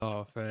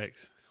Oh,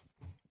 facts.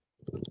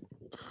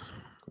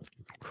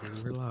 And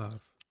we're live.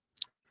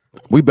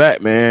 We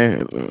back,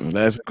 man.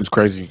 Last week was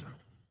crazy.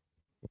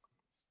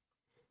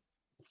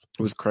 It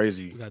was We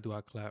crazy. gotta do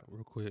our clap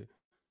real quick.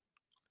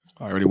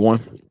 Already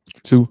 1,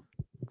 2,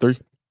 3.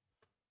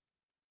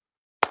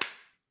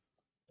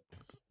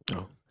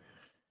 Oh,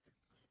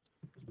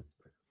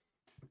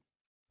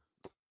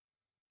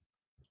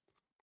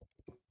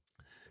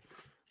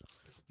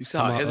 you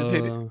saw I'm I a,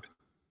 hesitated.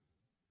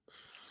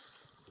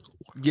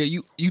 yeah,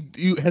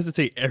 you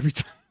hesitate every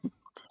time.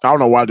 I don't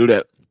know why I do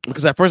that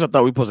because at first I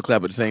thought we supposed to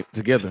clap at the same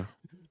together.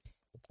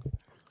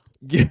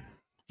 Yeah,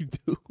 you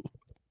do.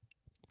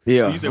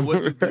 Yeah. When you say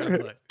 1, 2, 3, I'm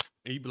like,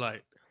 and you be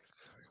like,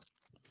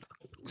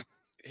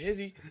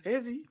 Hezzy,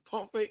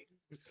 pump fake.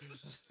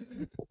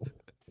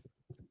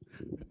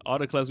 all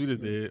the claps we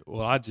just did.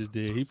 Well, I just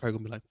did. He probably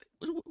gonna be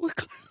like,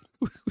 what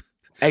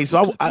Hey, what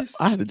so clip I, this?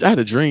 I had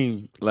a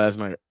dream last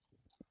night.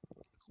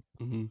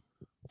 Mm-hmm.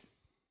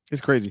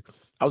 It's crazy.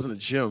 I was in the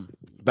gym,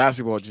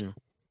 basketball gym.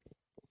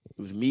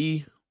 It was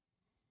me.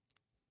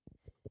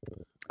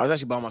 I was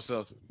actually by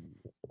myself,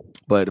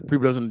 but the people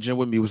that was in the gym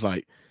with me was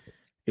like,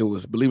 it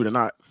was, believe it or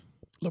not,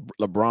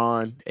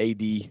 LeBron,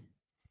 AD,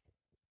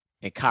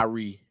 and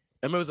Kyrie.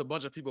 I mean, it was a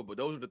bunch of people, but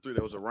those were the three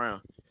that was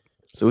around.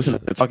 So we was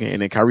talking,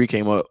 and then Kyrie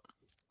came up.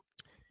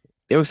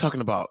 They was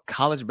talking about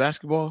college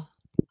basketball,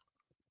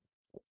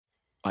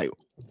 like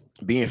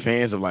being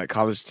fans of like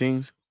college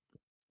teams.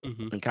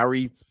 Mm-hmm. And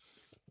Kyrie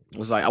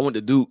was like, I went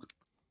to Duke,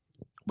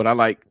 but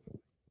I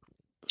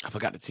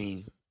forgot the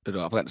team. I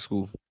forgot the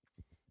school.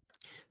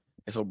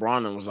 And so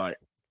Bronner was like,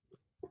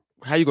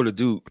 how you go to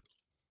Duke,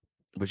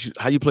 but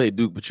how you play at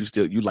Duke, but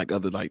you like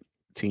other like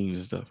teams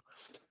and stuff.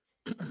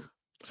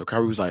 So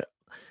Kyrie was like,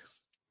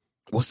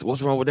 what's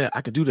wrong with that?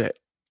 I could do that.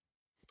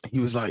 He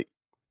was like,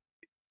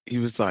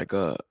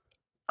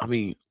 I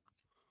mean,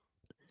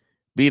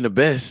 being the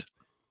best,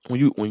 when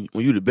you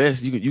the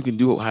best, you can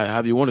do it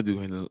however you want to do.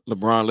 And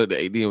LeBron looked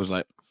at AD and was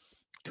like,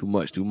 too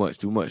much.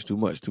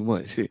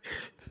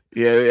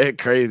 Yeah,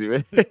 crazy,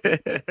 man.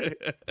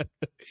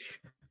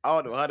 I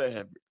don't know how that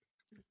happened.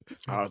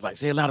 I was like,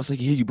 say it louder so I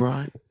can hear you,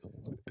 Brian.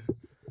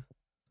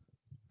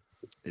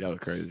 Yeah, that was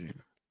crazy.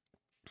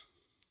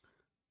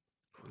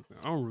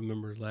 I don't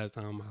remember the last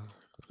time.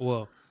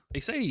 Well, they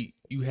say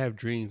you have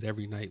dreams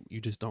every night. You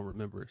just don't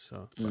remember.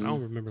 So, but I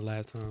don't remember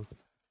last time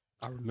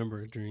I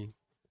remember a dream.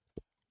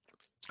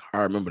 I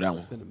remember that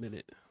It's one. been a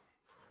minute.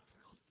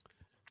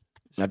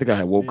 I think I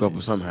had woke up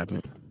or something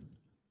happened.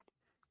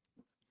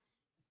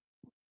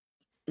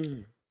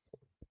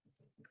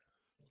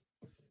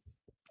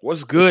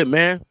 What's good,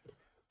 man?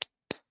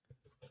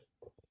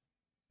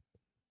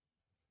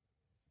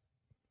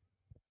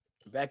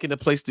 Back in the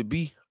place to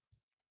be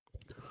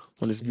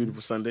on this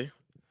beautiful Sunday.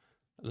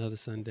 Another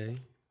Sunday.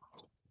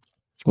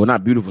 Well,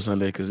 not beautiful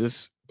Sunday because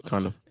it's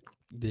kind of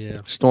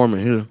Yeah.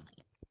 storming here.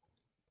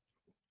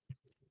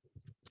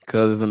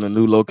 Because it's in a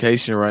new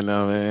location right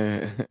now,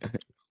 man.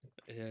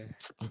 Yeah.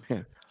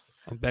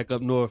 I'm back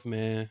up north,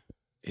 man.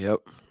 Yep.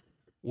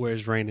 Where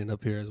it's raining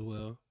up here as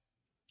well.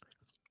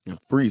 And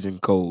freezing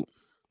cold.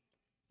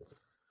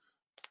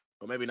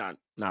 Or maybe not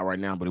right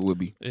now, but it would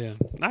be. Yeah.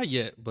 Not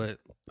yet, but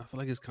I feel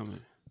like it's coming.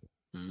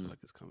 I feel like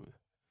it's coming.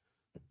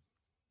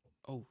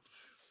 Oh.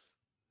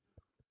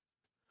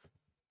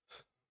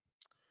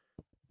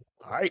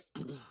 All right.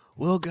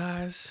 Well,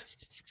 guys,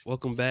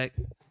 welcome back.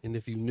 And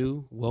if you're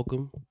new,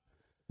 welcome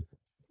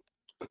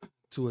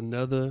to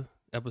another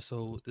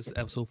episode. This is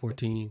episode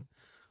 14,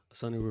 a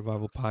Sunday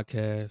Revival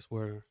podcast,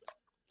 where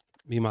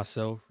me,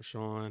 myself,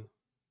 Rashawn,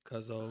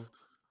 Cuzzo,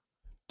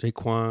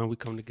 Jaquan, we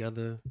come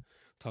together,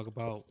 talk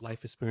about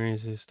life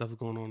experiences, stuff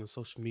going on in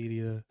social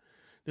media.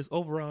 Just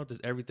overall,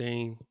 just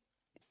everything.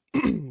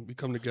 We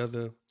come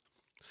together,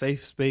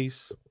 safe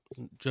space,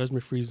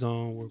 judgment-free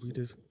zone, where we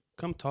just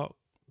come talk.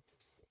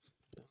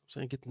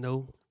 Saying get to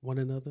know one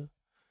another.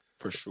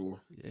 For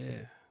sure.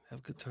 Yeah, have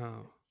a good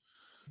time.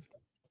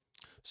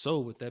 So,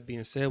 with that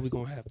being said, we're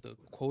going to have the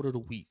quote of the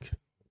week.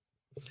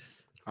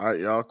 All right,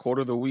 y'all. Quote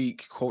of the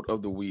week.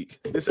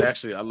 This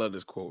actually, I love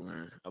this quote,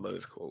 man. I love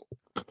this quote.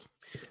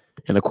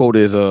 And the quote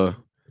is the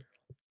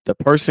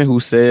person who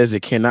says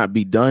it cannot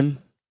be done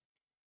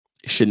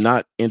should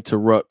not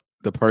interrupt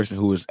the person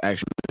who is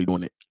actually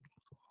doing it.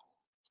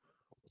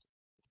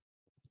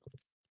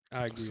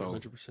 I agree So,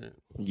 100%.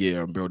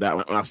 Yeah, bro. That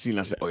when I seen,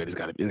 I said, "Oh yeah, this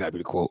gotta be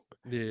the quote.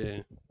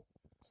 Yeah.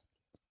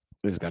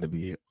 This gotta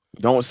be it."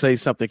 Don't say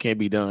something can't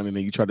be done, and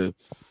then you try to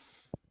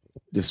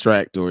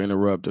distract or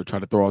interrupt or try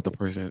to throw out the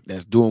person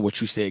that's doing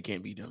what you said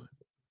can't be done.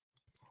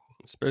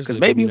 Especially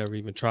if maybe you never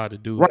even tried to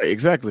do right, it.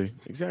 exactly.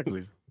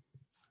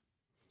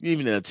 You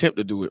even attempt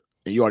to do it,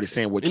 and you already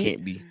saying what And,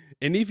 can't be.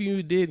 and if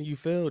you did and you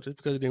failed, just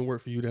because it didn't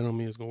work for you, that don't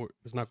mean it's gonna work.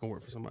 It's not gonna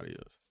work for somebody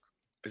else.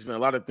 There's been a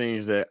lot of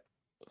things that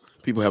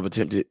people have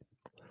attempted,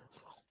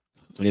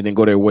 and it didn't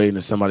go their way, and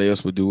then somebody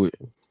else would do it,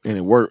 and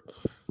it worked.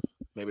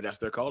 Maybe that's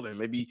their calling.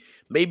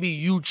 Maybe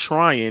you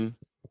trying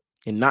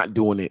and not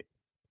doing it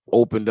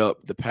opened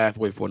up the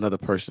pathway for another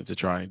person to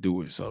try and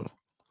do it. So,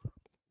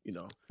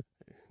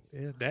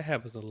 Yeah, that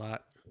happens a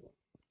lot.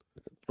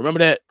 Remember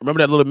that? Remember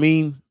that little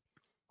meme?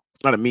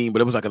 Not a meme,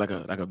 but it was like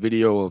a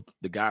video of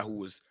the guy who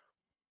was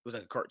it was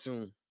like a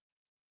cartoon,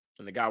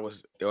 and the guy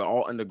they were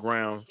all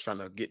underground trying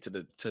to get to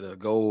the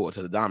gold or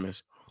to the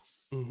diamonds,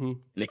 and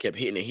they kept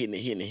hitting,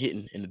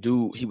 and the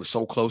dude, he was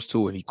so close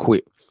to it, he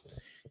quit,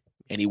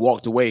 and he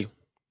walked away,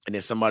 and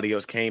then somebody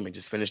else came and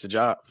just finished the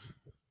job.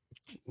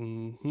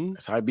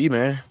 That's how it be,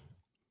 man.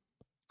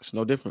 It's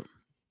no different.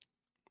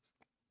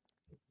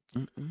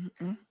 All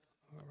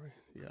right.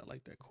 Yeah, I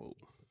like that quote.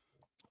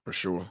 For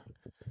sure.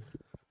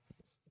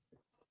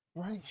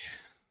 Right.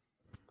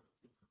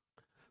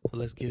 So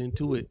let's get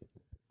into it.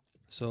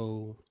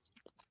 So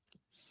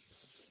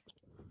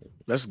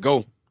let's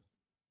go.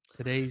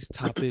 Today's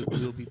topic,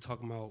 we'll be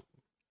talking about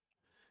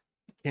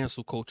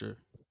cancel culture.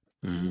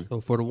 Mm-hmm.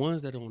 So for the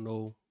ones that don't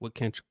know what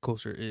cancel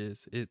culture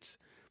is, it's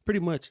pretty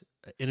much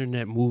an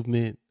internet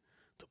movement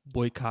to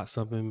boycott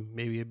something.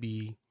 Maybe it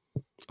be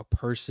a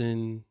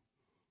person,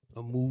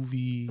 a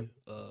movie,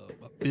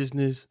 a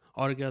business.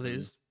 Altogether,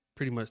 it's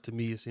pretty much, to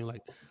me, it seems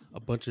like a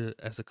bunch of,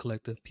 as a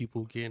collective,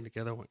 people getting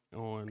together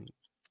on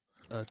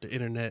the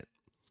internet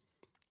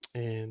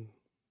and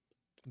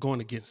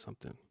going against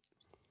something.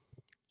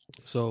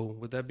 So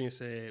with that being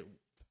said,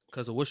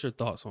 Cuzzo, what's your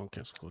thoughts on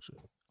cancel culture?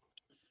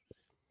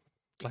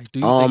 Like, do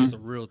you think it's a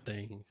real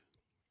thing?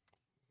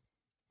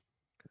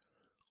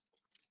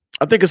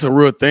 I think it's a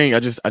real thing. I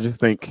just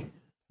think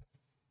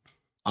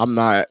I'm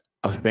not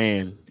a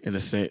fan in a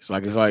sense.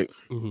 Like, it's like,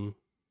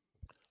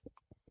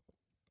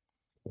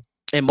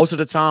 and most of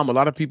the time, a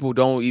lot of people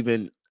don't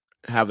even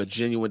have a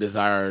genuine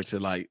desire to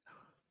like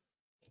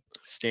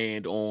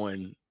stand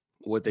on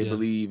what they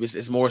believe.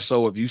 It's more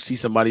so if you see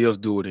somebody else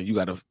do it and you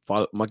got to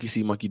follow, monkey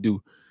see, monkey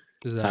do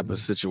type of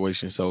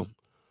situation. So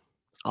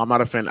I'm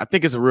not a fan. I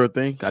think it's a real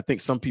thing. I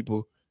think some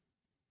people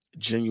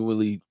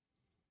genuinely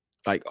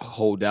like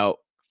hold out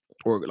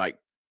or like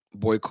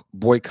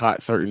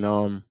boycott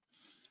certain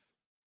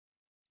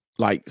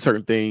like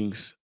certain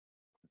things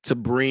to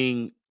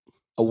bring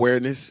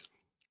awareness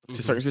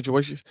to certain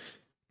situations.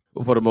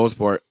 But for the most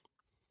part,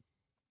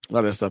 a lot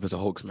of that stuff is a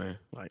hoax, man.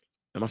 Like,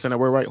 am I saying that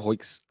word right?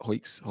 Hoax.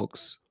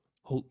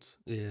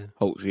 Yeah.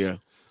 Hoax. Yeah.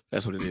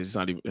 That's what it is. It's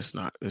not even. It's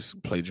not. It's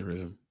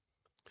plagiarism.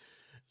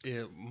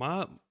 Yeah.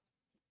 My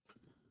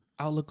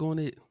outlook on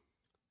it,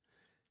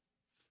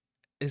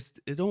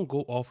 it don't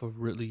go off of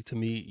really, to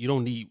me. You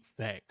don't need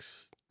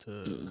facts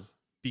to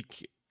be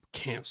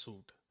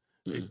canceled.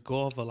 It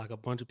go off of like a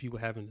bunch of people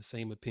having the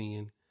same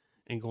opinion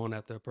and going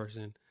after a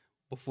person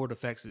before the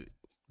facts.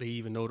 They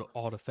even know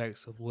all the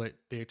facts of what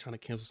they're trying to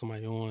cancel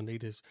somebody on. They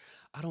just,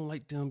 I don't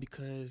like them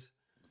because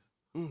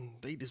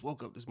they just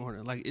woke up this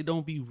morning. Like, it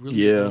don't be really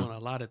doing a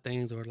lot of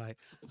things, or like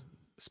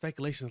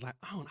speculations. Like,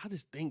 I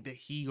just think that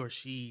he or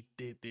she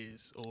did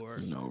this, or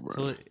no, bro.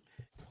 So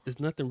there's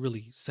nothing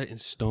really set in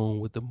stone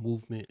with the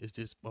movement. It's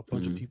just a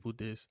bunch of people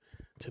this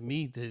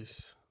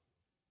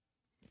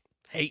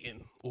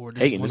hating or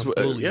this want to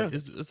bully.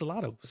 It's a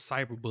lot of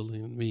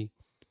cyberbullying to me.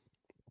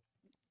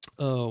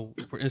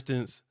 For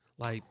instance,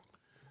 like,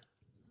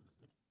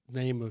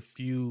 name a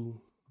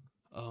few.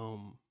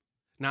 Now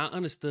I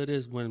understood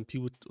this when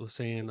people were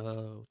saying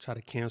try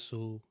to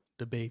cancel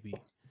DaBaby.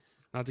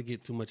 Not to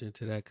get too much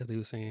into that, because they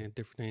were saying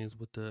different things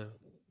with the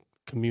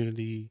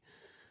community.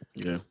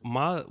 Yeah.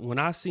 When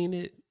I seen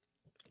it,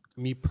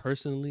 me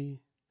personally,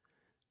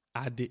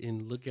 I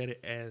didn't look at it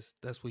as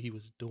that's what he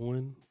was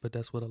doing, but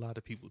that's what a lot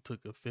of people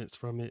took offense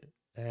from it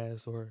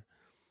as, or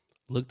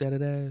looked at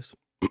it as,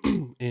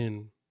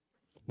 and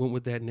went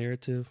with that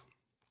narrative.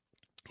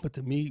 But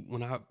to me,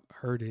 when I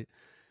heard it,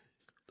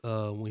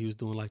 when he was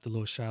doing like the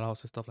little shout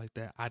outs and stuff like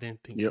that, I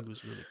didn't think he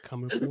was really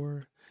coming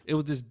for. It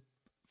was this,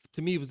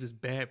 to me, it was this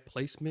bad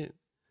placement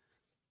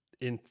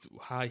in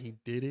how he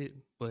did it.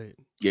 But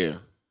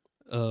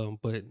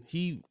but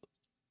he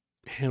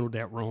handled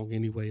that wrong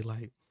anyway.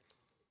 Like,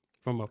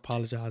 from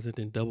apologizing,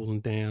 then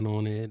doubling down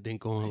on it, then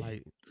going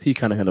like, he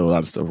kind of handled a lot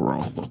of stuff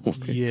wrong.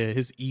 Yeah,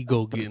 his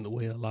ego getting in the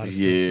way of a lot of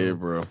stuff. Yeah,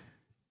 bro.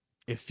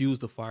 It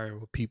fused the fire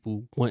with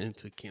people wanting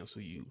to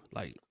cancel you,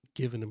 like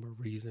giving them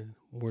a reason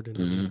more than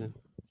a reason.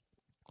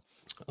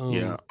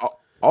 Yeah.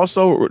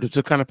 Also,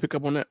 to kind of pick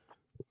up on that,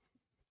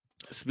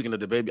 speaking of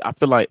DaBaby, I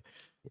feel like,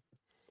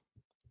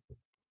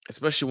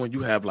 especially when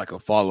you have like a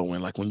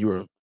following, like when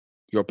you're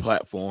your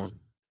platform,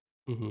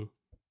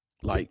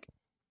 like,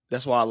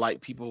 that's why I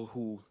like people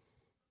who,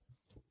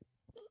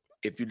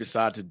 if you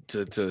decide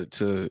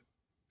to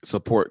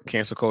support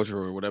cancel culture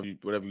or whatever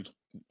you're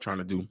trying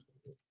to do,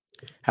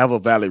 have a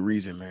valid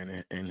reason,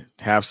 man, and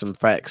have some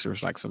facts or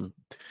like some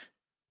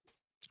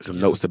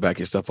notes to back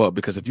your stuff up.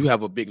 Because if you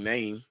have a big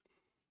name,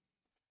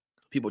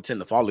 people tend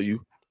to follow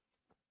you.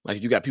 Like,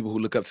 if you got people who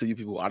look up to you,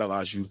 people who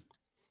idolize you,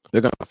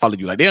 they're gonna follow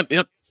you. Like,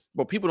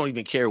 but people don't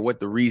even care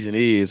what the reason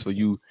is for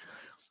you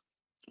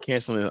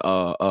canceling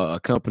a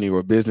company or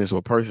a business or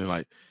a person.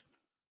 Like,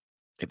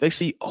 if they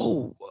see,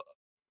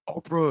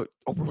 Oprah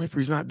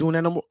Winfrey's not doing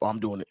that no more,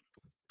 I'm doing it.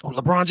 Oh,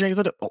 LeBron James,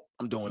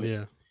 I'm doing it.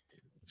 Yeah.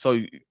 So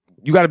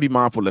you got to be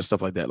mindful of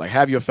stuff like that. Like,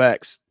 have your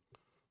facts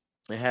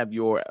and have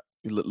your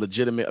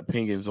legitimate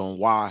opinions on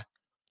why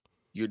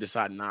you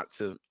decide not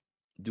to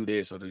do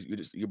this, or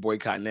you're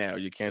boycotting that, or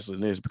you're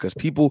canceling this because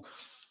people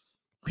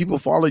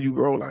follow you,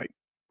 bro.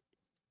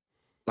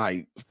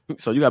 Like,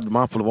 so you gotta be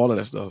mindful of all of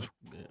that stuff.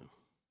 Yeah.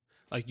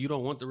 Like you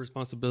don't want the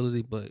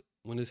responsibility, but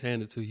when it's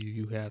handed to you,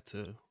 you have to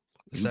You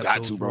accept got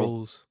those to, bro.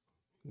 roles.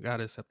 You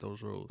gotta accept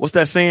those roles. What's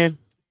that saying?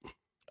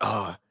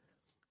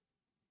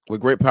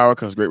 With great power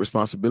comes great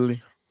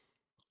responsibility.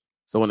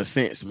 So in a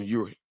sense, when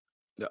you're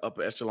the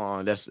upper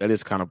echelon, that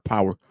is kind of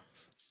power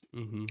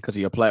because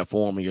of your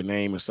platform and your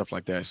name and stuff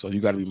like that. So you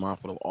got to be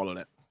mindful of all of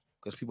that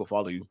because people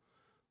follow you.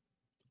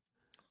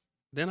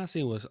 Then I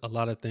seen was a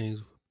lot of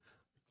things.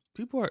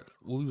 People are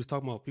what we was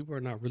talking about. People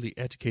are not really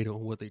educated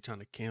on what they're trying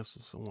to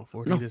cancel someone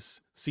for. No. They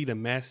just see the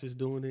masses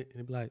doing it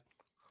and be like,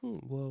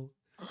 well,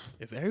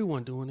 if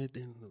everyone doing it,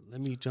 then let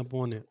me jump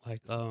on it.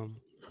 Like,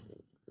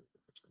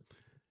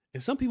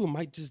 and some people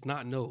might just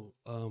not know.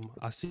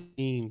 I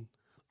seen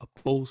a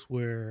post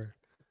where,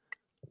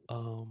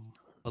 a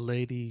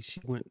lady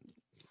she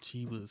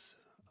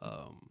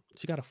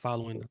got a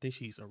following. I think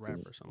she's a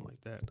rapper or something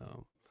like that.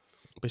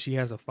 But she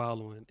has a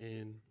following,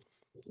 and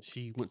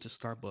she went to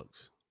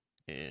Starbucks,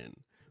 and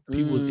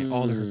people was in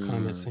all of her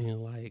comments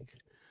saying like,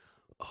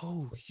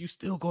 "Oh, you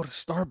still go to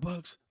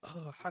Starbucks?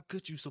 How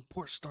could you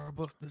support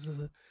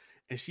Starbucks?"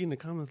 And she in the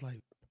comments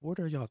like, "What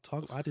are y'all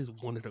talking? I just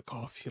wanted a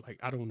coffee. Like,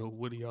 I don't know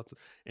what are y'all."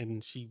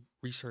 And she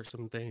researched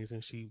some things,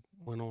 and she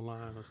went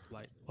online and was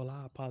like, "Well,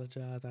 I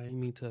apologize. I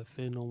didn't mean to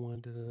offend no one."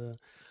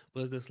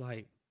 But it's just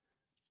like,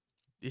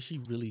 did she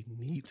really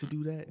need to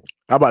do that?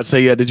 I'm about to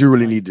say, yeah. Did you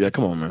really need that?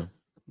 Come on, man.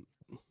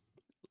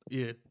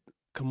 Yeah,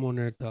 come on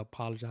there to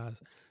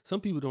apologize.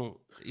 Some people don't.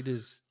 It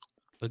is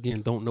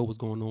again don't know what's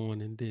going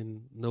on, and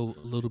then know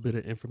a little bit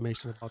of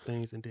information about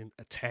things, and then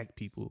attack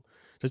people.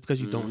 Just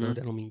because you don't know,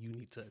 that don't mean you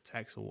need to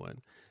attack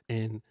someone.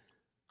 And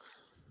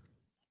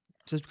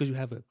just because you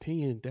have an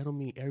opinion, that don't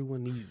mean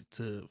everyone needs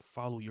to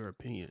follow your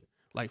opinion.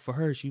 Like for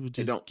her, she was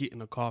just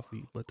getting a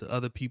coffee, but to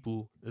other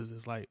people, it's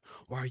just like,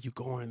 why are you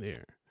going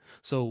there?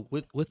 So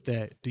with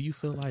that, do you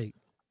feel like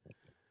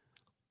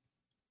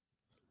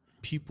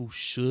people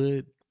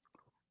should,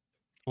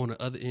 on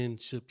the other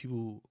end, should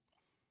people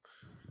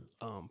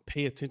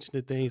pay attention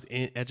to things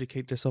and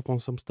educate themselves on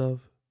some stuff?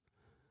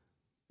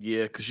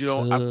 Yeah, because you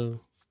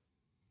don't.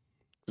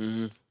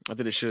 I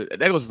think it should.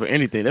 That goes for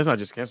anything. That's not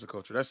just cancel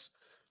culture. That's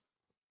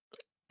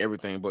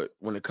everything. But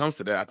when it comes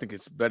to that, I think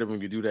it's better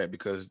when you do that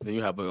because then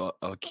you have a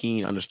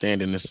keen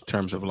understanding in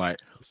terms of like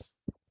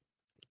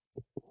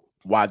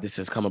why this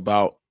has come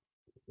about.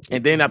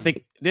 And then I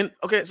think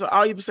okay, so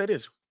I'll even say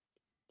this.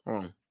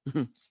 I'll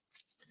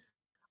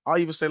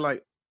even say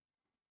like,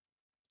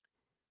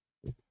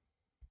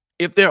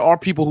 if there are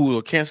people who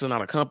are canceling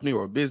out a company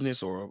or a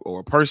business or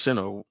a person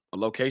or a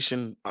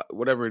location,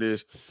 whatever it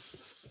is,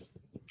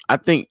 I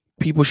think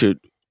people should,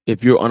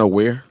 if you're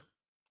unaware,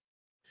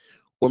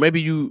 or maybe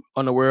you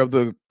unaware of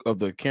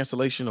the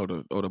cancellation or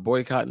the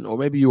boycotting, or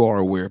maybe you are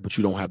aware but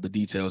you don't have the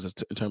details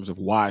in terms of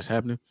why it's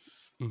happening.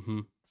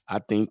 I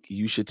think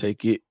you should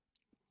take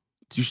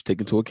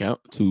into account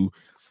to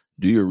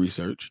do your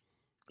research,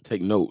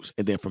 take notes,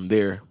 and then from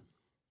there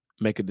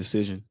make a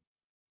decision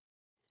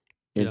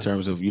in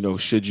terms of,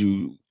 should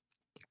you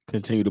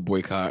continue to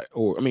boycott,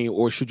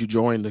 or should you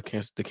join the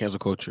cancel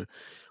culture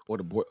or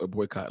the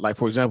boycott? Like,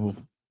 for example,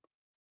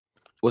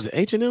 was it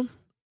H&M?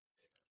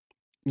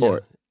 Yeah,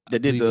 or they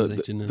did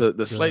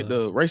the slate,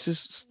 the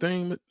racist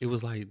thing? It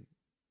was like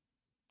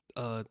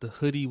the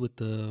hoodie with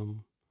the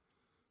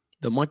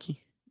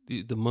monkey.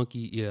 The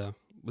monkey, yeah,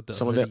 with the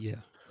some hoodie, of that, yeah.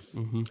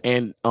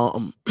 And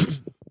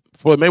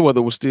Floyd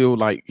Mayweather was still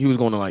like, he was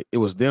going to, like, it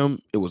was them,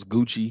 it was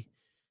Gucci.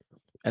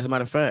 As a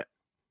matter of fact,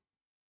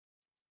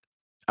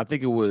 I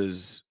think it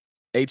was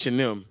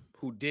H&M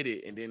who did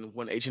it, and then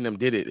when H&M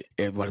did it,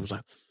 everybody was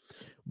like,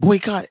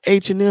 boycott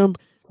H&M,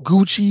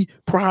 Gucci,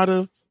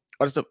 Prada,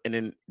 all that stuff. And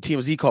then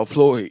TMZ called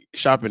Floyd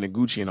shopping in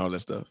Gucci and all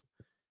that stuff,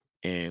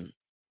 and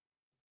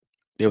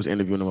they was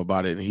interviewing him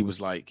about it, and he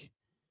was like,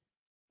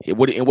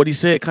 what he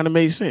said kind of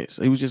made sense.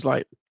 He was just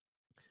like,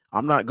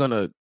 I'm not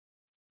gonna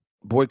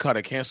boycott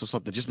or cancel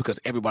something just because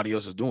everybody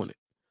else is doing it.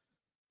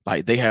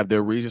 Like, they have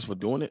their reasons for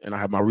doing it, and I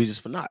have my reasons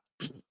for not.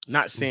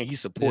 Not saying he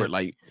support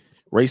like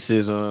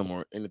racism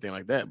or anything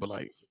like that, but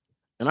like,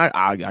 and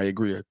I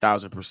agree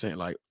 1,000%.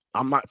 Like,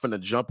 I'm not finna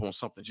jump on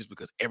something just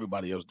because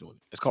everybody else doing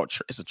it.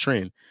 It's a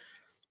trend,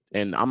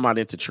 and I'm not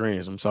into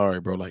trends. I'm sorry,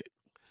 bro. Like,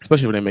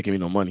 especially when they're making me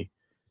no money.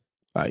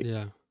 Like,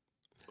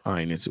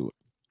 I ain't into it.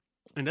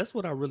 And that's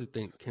what I really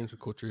think cancel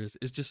culture is.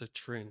 It's just a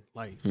trend.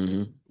 Like,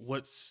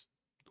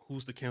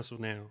 who's the cancel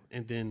now?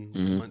 And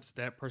then once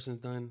that person's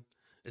done,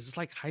 it's just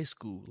like high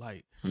school.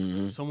 Like,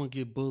 someone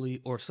get bullied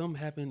or something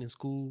happened in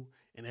school,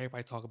 and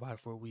everybody talk about it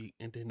for a week,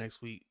 and then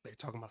next week they're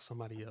talking about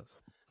somebody else.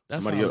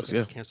 That's somebody else.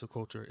 Yeah. Cancel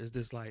culture is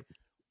just like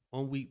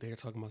 1 week they're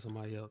talking about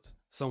somebody else,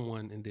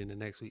 someone, and then the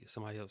next week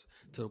somebody else,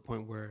 to the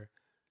point where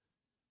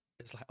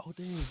it's like, oh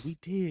dang, we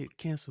did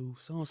cancel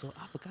so and so.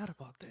 I forgot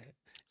about that.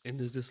 And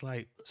it's just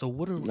like, so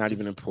what are not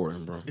even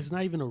important, bro? It's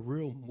not even a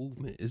real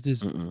movement. It's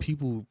just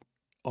people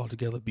all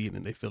together being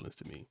in their feelings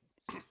to me.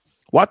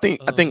 Well,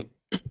 I think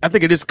I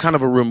think it is kind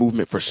of a real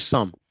movement for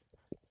some,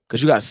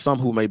 because you got some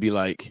who may be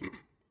like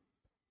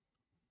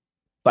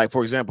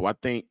for example, I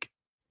think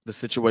the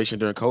situation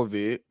during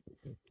COVID,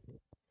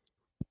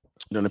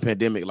 during the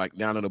pandemic, like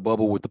down in the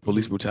bubble with the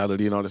police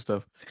brutality and all this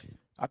stuff,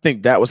 I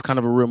think that was kind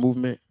of a real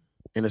movement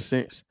in a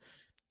sense.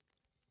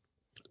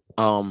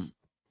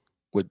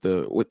 With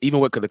the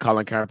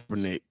Colin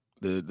Kaepernick,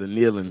 the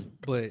kneeling,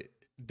 but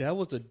that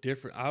was a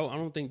different. I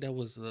don't think that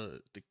was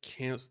the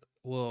cancel.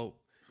 Well,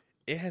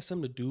 it has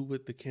something to do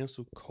with the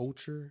cancel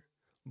culture,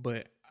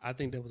 but I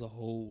think that was a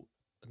whole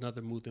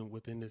another movement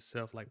within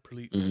itself, like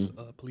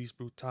police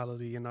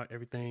brutality and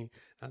everything,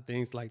 and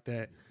things like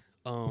that.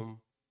 When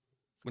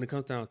it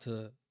comes down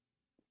to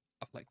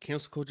like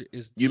cancel culture,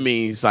 is you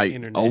mean it's like,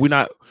 internet. oh,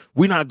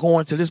 we're not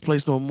going to this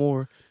place no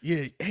more.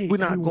 Yeah, hey, we're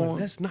not going.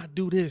 Let's not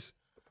do this.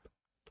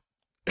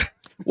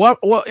 Well,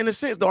 in a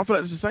sense, though, I feel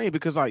like it's the same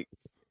because like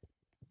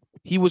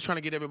he was trying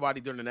to get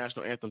everybody during the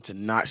national anthem to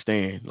not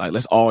stand. Like,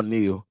 let's all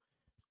kneel.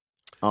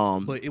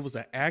 But it was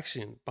an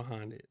action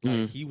behind it.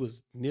 Like he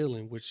was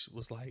kneeling, which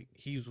was like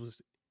he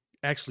was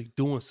actually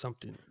doing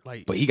something.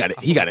 Like, but he got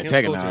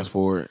antagonized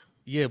for it.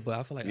 Yeah, but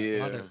I feel like a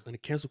lot of in the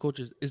cancel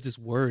culture is just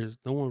words.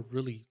 No one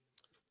really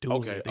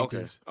doing it.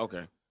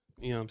 Okay.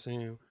 You know what I'm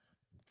saying?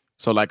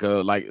 So like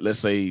let's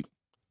say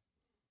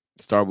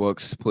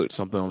Starbucks put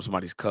something on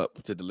somebody's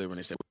cup to deliver, and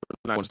they said,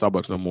 "We're not going to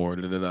Starbucks no more."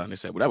 And they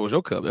said, "Well, that was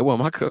your cup. That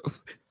wasn't my cup."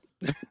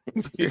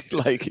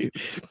 Like, and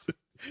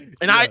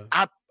yeah.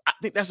 I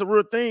think that's a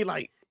real thing.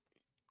 Like,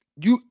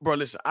 bro,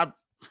 listen,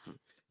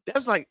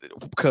 that's like,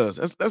 because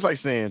that's like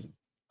saying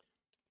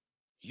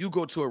you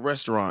go to a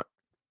restaurant,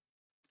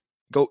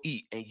 go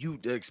eat, and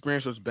the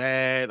experience was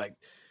bad. Like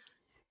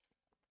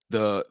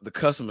the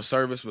customer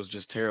service was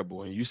just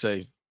terrible, and you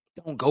say,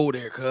 don't go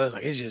there, cuz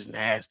like it's just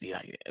nasty.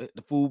 Like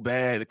the food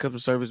bad, the customer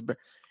service bad.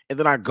 And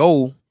then I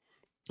go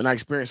and I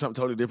experience something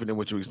totally different than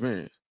what you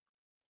experienced.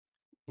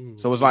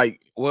 So it's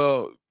like,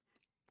 well,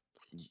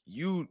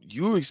 you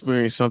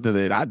experienced something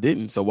that I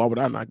didn't, so why would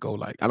I not go?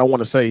 Like, I don't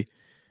want to say,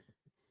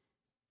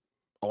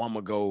 oh, I'm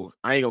gonna go.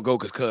 I ain't gonna go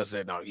because cuz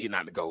said no, you're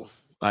not to go.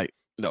 Like,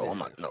 no, I'm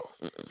not. No.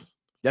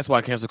 That's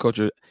why cancel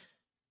culture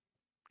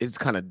is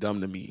kind of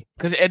dumb to me.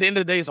 Because at the end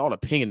of the day, it's all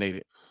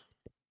opinionated.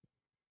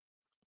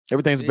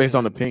 Everything's based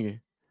on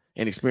opinion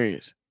and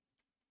experience.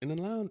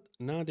 And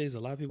nowadays, a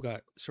lot of people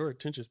got short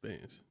attention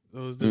spans.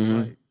 So it's just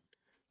like,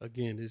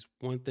 again, this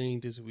one thing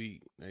this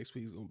week, next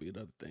week's gonna be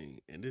another thing,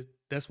 and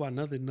that's why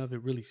nothing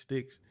really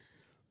sticks.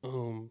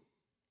 I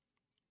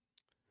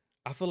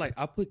feel like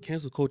I put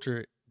cancel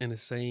culture in the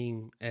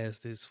same as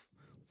this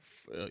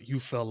you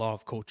fell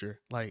off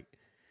culture. Like,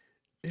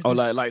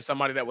 like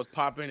somebody that was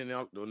popping and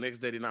the next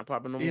day they're not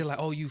popping no more. Yeah, like,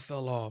 oh, you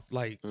fell off.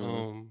 Like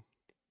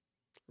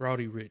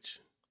Rowdy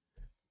Rich.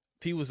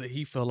 People say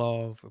he fell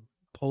off.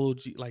 Polo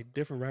G, like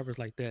different rappers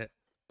like that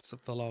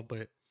fell off,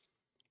 but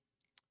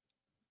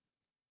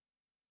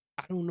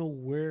I don't know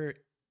where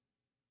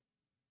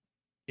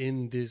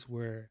in this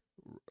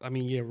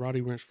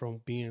Rowdy Rich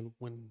from being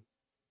when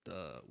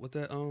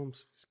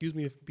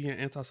being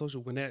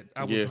antisocial when that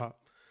album dropped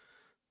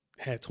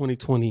had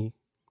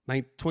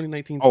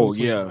 2019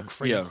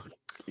 crazy.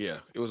 Yeah,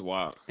 it was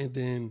wild. And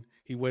then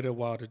he waited a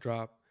while to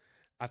drop.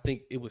 I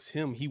think it was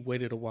him. He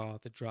waited a while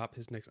to drop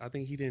his next. I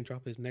think he didn't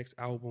drop his next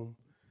album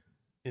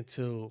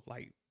until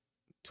like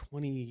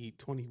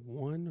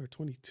 2021 or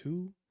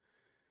 22.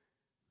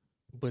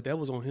 But that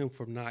was on him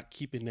for not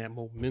keeping that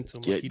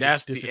momentum. Yeah,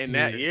 that's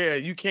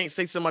you can't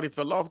say somebody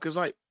fell off because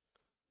like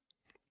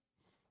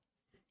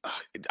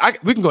I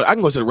can go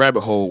to the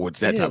rabbit hole with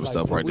that type of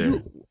stuff right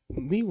there.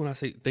 When I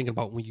say thinking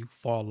about when you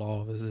fall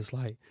off, is it's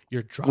like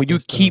you're dropping when you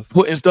stuff, keep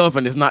putting stuff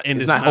and it's not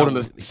holding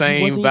the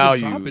same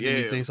value.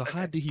 Anything. So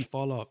how did he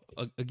fall off?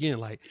 Again,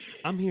 like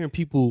I'm hearing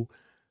people.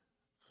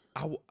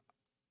 I'm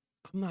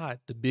not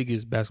the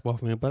biggest basketball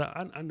fan, but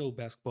I know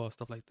basketball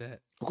stuff like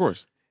that. Of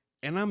course.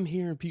 And I'm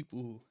hearing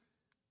people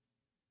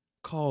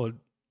call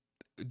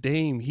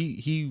Dame.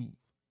 He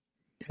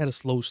had a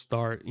slow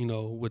start,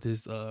 with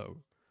his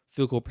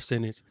field goal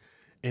percentage.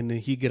 And then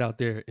he get out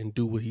there and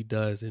do what he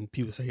does, and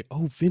people say,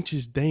 "Oh,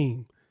 vintage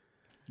Dame."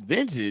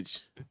 Vintage,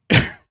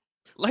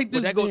 like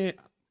this man.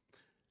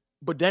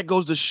 But that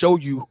goes to show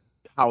you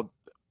how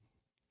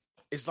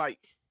it's like.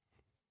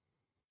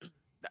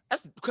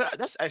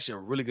 That's actually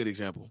a really good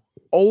example.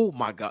 Oh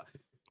my God,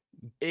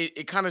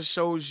 it kind of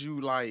shows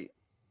you like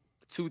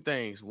two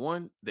things.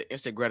 One, the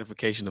instant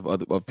gratification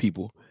of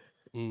people,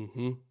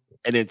 and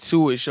then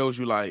two, it shows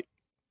you like,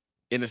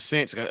 in a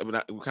sense, we're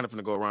kind of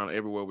gonna go around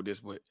everywhere with this,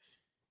 but.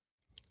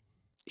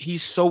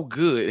 He's so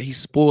good. He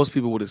spoils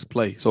people with his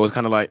play. So it's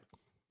kind of like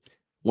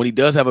when he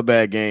does have a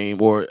bad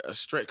game or a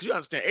stretch, because you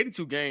understand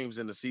 82 games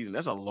in the season,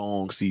 that's a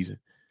long season.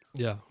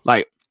 Yeah.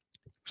 Like,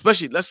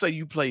 especially, let's say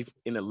you play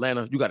in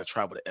Atlanta, you got to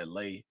travel to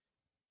LA,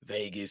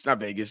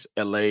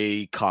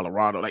 LA,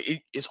 Colorado.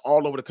 Like, it's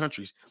all over the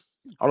country.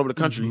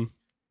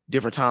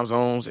 Different time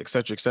zones, et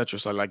cetera, et cetera.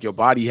 So, like, your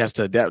body has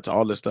to adapt to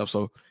all this stuff.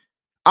 So,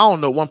 I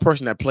don't know one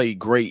person that played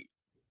great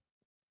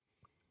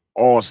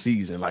all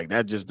season. Like,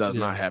 that just does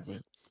not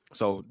happen.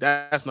 So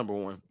that's number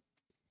one.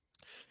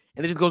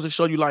 And it just goes to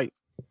show you, like,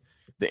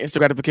 the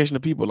instant gratification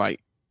of people.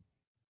 Like,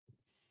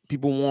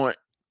 people want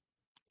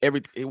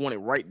everything. They want it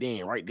right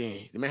then, right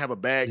then. They may have a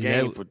bad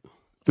game for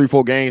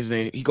 3-4 games,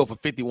 and he go for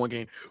 51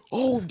 games.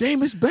 Oh,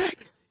 Dame is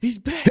back. He's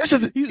back. This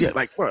is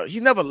like, bro, he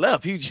never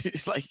left. He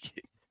just like,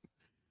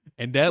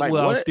 and that like,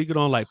 what I was speaking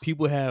on. Like,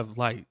 people have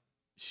like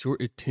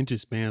short attention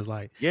spans.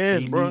 Like,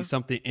 yes, bro, need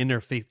something in their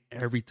face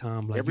every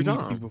time. Like, every you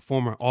time, need to be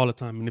performing all the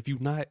time. And if you're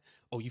not,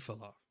 you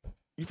fell off.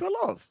 You fell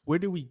off. Where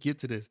did we get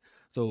to this?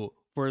 So,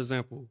 for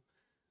example,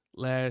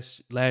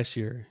 last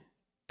year,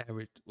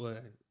 averaged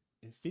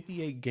in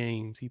 58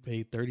 games, he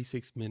played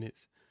 36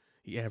 minutes.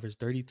 He averaged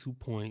 32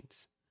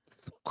 points.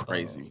 It's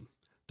crazy.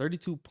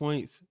 32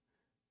 points,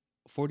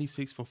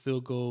 46 from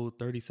field goal,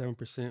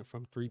 37%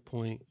 from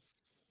 3-point,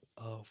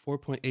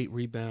 4.8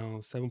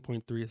 rebounds,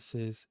 7.3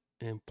 assists,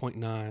 and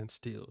 0.9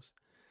 steals.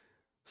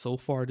 So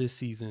far this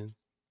season,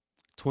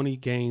 20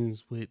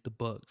 games with the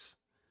Bucks.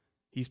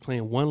 He's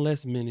playing one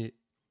less minute.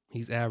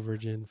 He's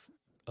averaging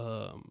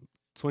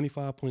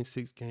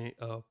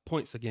 25.6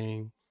 points a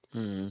game,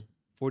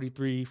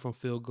 43 from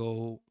field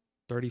goal,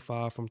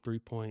 35 from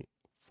 3-point,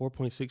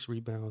 4.6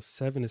 rebounds,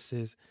 7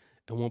 assists,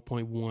 and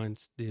 1.1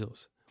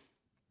 steals.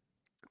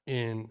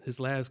 In his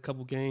last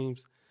couple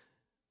games,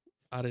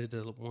 out of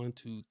the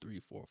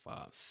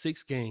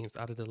 6 games,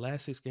 out of the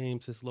last 6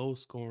 games, his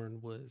lowest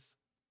scoring was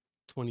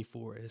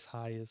 24. His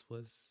highest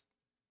was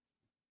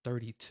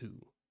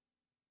 32.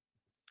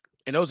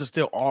 And those are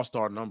still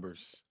all-star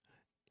numbers.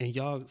 And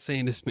y'all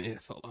saying this man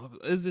fell off.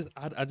 It's just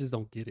I just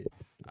don't get it.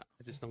 I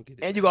just don't get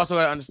it. And you also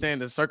got to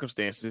understand the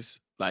circumstances.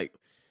 Like,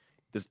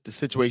 the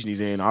situation he's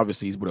in.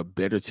 Obviously, he's with a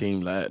better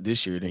team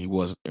this year than he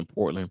was in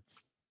Portland.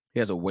 He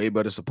has a way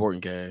better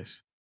supporting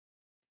cast.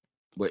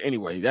 But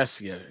anyway,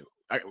 that's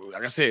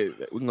like I said,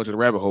 we can go to the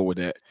rabbit hole with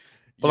that.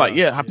 But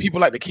how people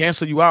like to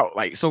cancel you out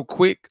like so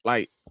quick,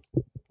 like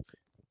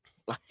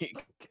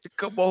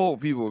come on,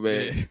 people,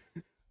 man. Yeah.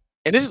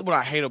 And this is what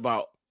I hate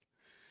about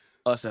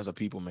us as a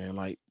people, man.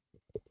 Like,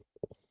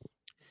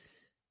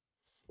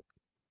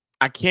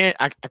 I kind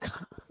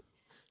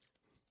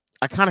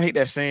of hate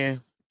that saying.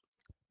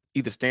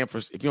 Either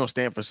if you don't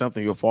stand for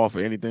something, you'll fall for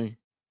anything.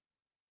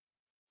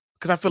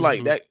 Because I feel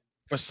like that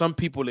for some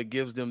people, it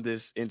gives them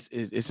this it's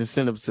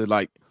incentive to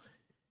like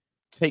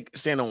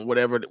stand on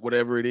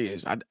whatever it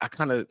is. I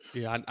kind of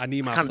I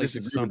need my place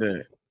disagree with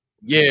that.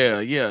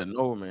 Yeah,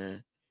 no,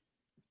 man.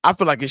 I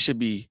feel like it should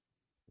be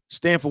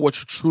stand for what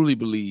you truly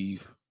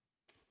believe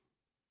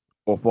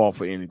or fall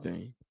for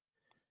anything.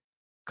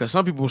 Because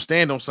some people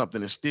stand on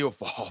something and still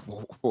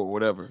fall for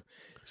whatever.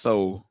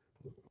 So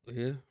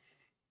yeah.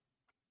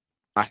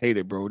 I hate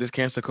it, bro. This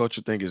cancel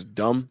culture thing is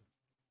dumb.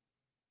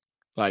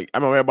 Like, I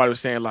remember everybody was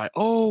saying, like,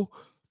 oh,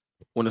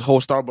 when the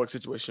whole Starbucks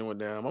situation went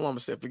down, my mama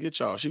said, forget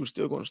y'all. She was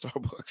still going to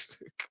Starbucks.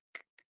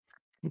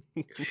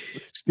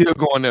 Still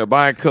going there,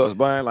 buying cups,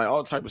 buying like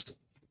all type of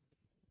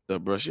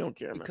stuff, bro. She don't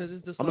care, man. Because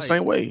it's just I'm the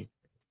same way.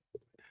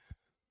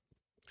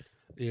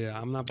 Yeah,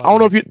 I'm not. I don't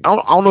know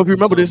if you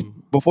remember this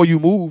before you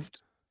moved.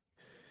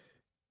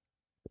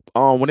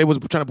 When they was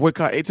trying to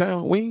boycott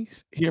A-Town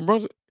wings here in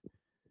Brunswick.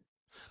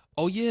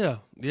 Oh yeah.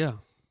 I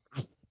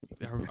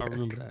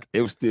remember that.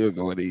 It was still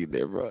going to eat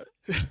there, bro.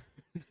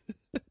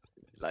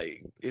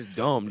 Like, it's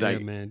dumb. Yeah,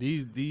 like, man.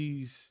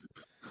 These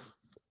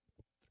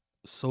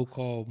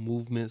so-called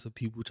movements of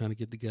people trying to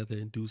get together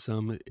and do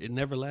something, it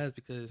never lasts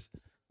because,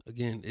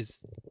 again,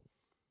 it's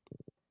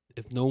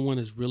if no one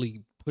is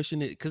really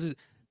pushing it, because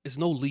it's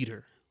no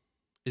leader.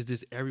 It's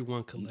just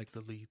everyone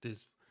collectively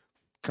this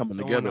coming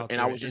together. And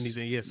I was just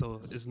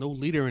so there's no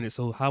leader in it.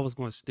 So how it's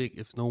going to stick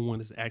if no one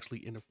is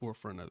actually in the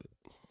forefront of it?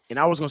 And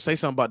I was gonna say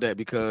something about that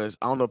because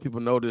I don't know if people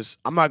know this.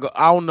 I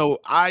don't know.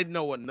 I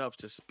know enough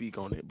to speak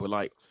on it, but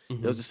like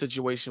there was a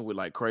situation with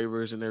like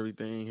Cravers and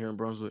everything here in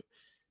Brunswick.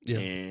 Yeah.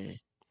 And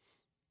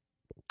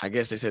I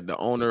guess they said the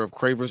owner of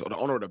Cravers or the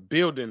owner of the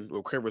building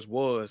where Cravers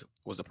was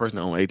the person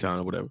that owned A-Town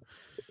or whatever.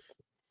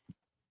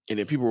 And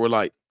then people were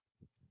like,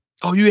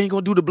 "Oh, you ain't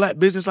gonna do the black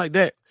business like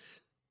that.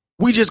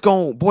 We just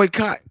gonna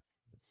boycott.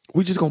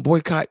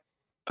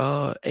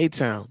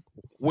 A-Town."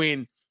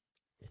 When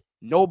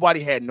nobody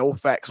had no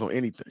facts on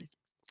anything.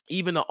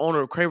 Even the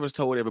owner of Cravers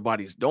told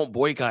everybody, "Don't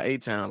boycott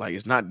A-Town. Like,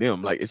 it's not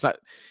them. Like, it's not.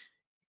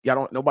 Y'all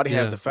don't. Nobody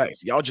has the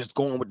facts. Y'all just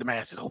going with the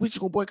masses. Oh, we just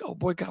gonna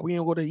boycott. We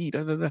ain't gonna eat.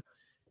 Da, da, da.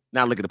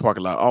 Now look at the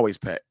parking lot, always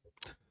packed.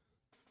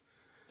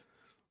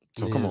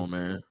 So come on,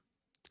 man.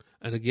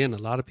 And again, a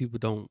lot of people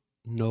don't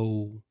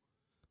know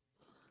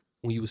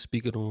when you were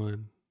speaking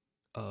on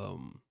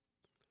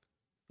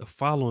the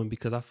following,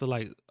 because I feel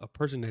like a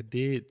person that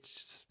did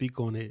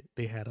speak on it,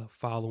 they had a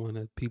following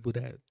of people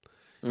that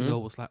you know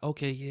was like,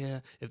 okay, yeah,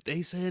 if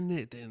they saying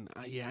it, then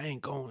I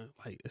ain't going.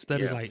 Like,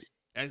 instead of like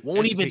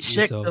won't even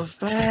check the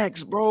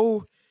facts,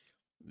 bro.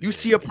 You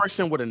see a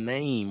person with a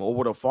name or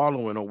with a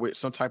following or with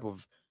some type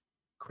of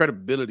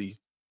credibility.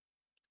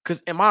 Because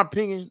in my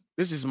opinion,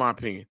 this is my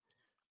opinion.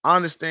 I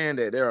understand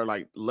that there are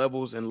like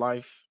levels in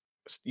life.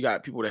 You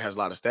got people that has a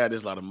lot of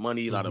status, a lot of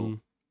money, a lot of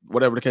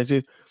whatever the case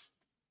is.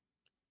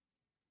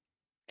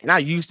 And I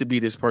used to be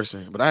this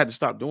person, but I had to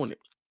stop doing it.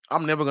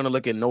 I'm never gonna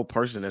look at no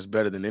person that's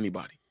better than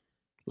anybody.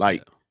 Like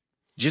Yeah.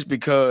 just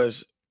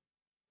because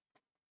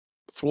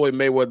Floyd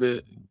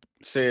Mayweather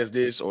says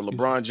this, or Excuse me.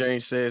 LeBron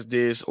James says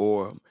this,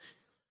 or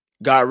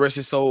God rest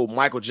his soul,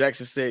 Michael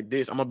Jackson said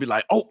this, I'm gonna be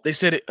like, oh, they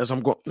said it. As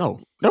I'm going, no,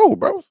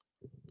 bro.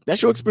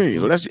 That's your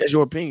experience, or that's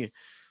your opinion.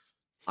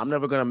 I'm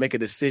never gonna make a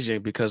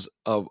decision because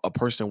of a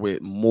person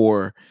with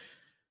more,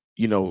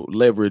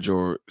 leverage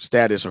or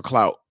status or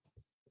clout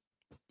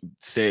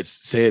said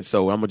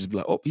so. I'm gonna just be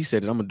like, oh, he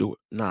said it. I'm gonna do it.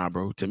 Nah,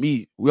 bro. To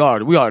me, we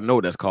already know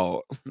what that's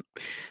called.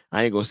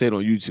 I ain't gonna say it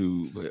on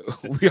YouTube, but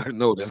we already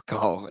know what that's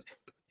called,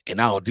 and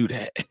I don't do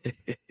that.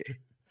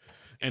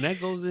 And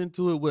that goes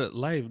into it with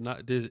life,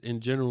 not just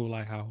in general,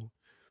 like how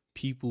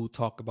people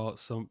talk about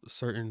some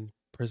certain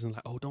person,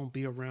 like, oh, don't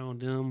be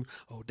around them.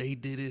 Oh, they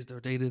did this or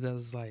they did that.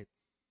 It's like,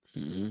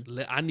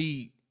 I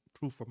need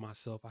proof for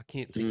myself. I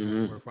can't take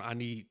no word for. I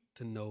need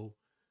to know.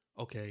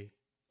 Okay,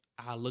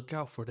 I look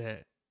out for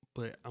that,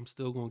 but I'm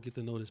still gonna get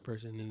to know this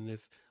person, and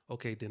if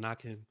then I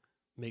can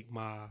make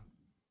my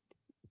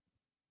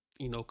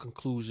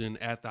conclusion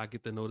after I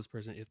get to know this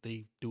person if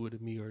they do it to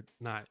me or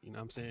not. You know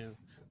what I'm saying?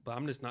 But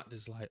I'm just not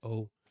just like,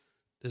 oh,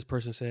 this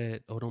person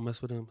said, oh, don't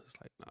mess with him. It's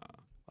like, nah,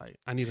 like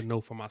I need to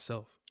know for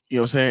myself. You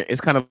know what I'm saying?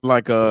 It's kind of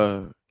like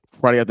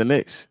Friday After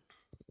Next.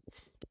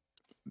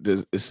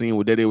 The scene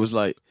where Daddy was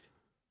like,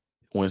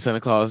 when Santa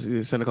Claus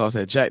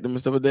had jacked him and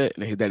stuff like that,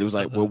 and his daddy was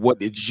like, well, what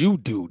did you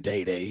do,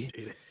 Day?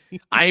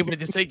 I ain't even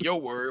just take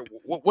your word.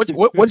 What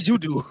did you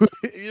do?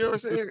 You know what I'm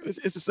saying?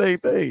 It's the same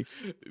thing.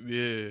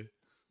 Yeah.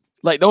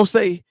 Like, don't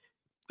say,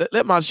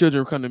 let my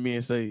children come to me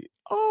and say,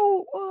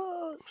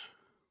 oh,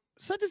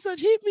 such and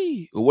such hit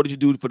me. Or what did you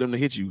do for them to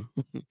hit you?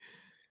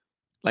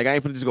 Like, I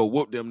ain't finna just go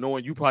whoop them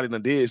knowing you probably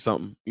done did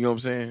something. You know what I'm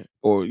saying?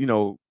 Or,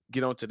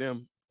 get on to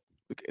them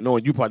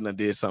knowing you probably done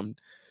did something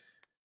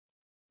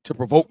to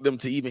provoke them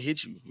to even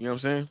hit you. You know what I'm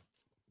saying?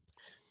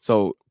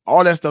 So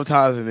all that stuff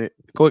ties in it.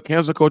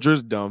 Cancel culture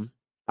is dumb.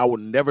 I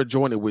would never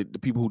join it with the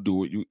people who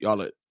do it.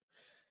 Y'all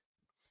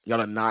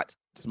are not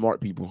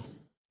smart people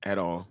at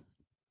all.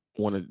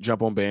 Want to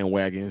jump on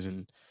bandwagons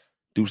and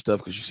do stuff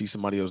because you see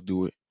somebody else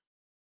do it.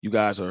 You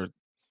guys are,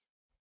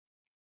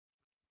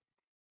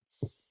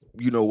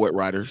 what,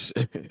 writers.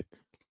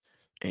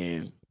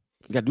 And you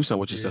gotta do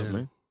something with yourself,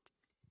 man.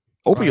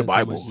 Open your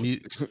Bible. You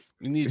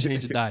need to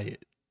change your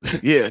diet.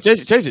 Yeah,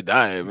 change your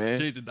diet, man.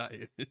 Change the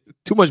diet.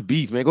 Too much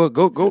beef, man. Go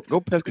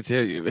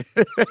pescatarian, man.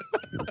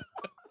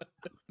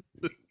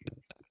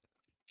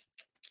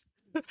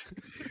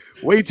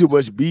 Way too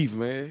much beef,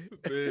 man.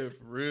 Man,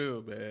 for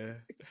real,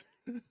 man.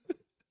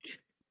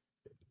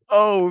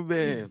 Oh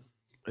man.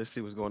 Let's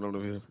see what's going on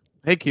over here.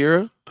 Hey,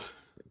 Kira.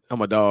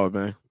 I'm a dog,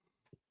 man.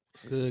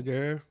 It's good,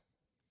 girl.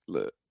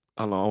 Look,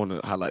 hold on. I want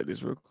to highlight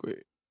this real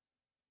quick.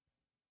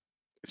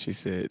 She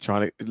said,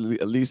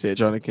 Elise said,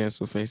 trying to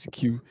cancel Fancy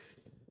Q.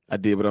 I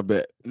did, but I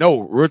bet. No,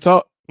 real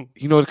talk.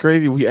 You know what's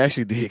crazy? We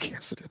actually did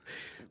cancel them.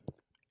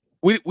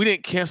 We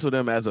didn't cancel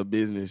them as a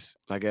business,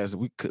 like as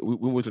we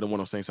went to the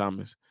one on St.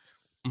 Simon's,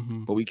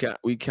 but we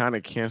kind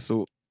of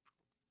canceled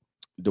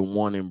the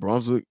one in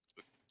Brunswick.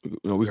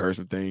 We heard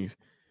some things,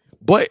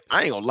 but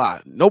I ain't gonna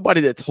lie.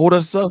 Nobody that told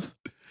us stuff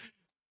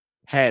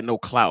had no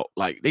clout.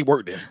 Like they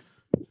worked there.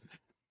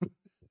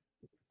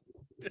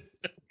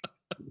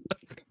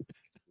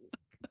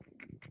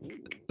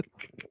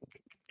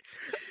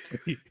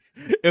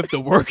 If the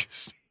work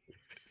is,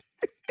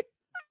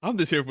 I'm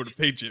just here for the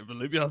paycheck, but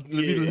let me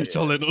let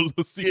y'all in a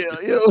little secret. Yeah,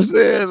 you know what I'm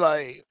saying?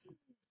 Like,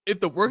 if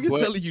the work is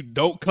telling you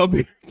don't come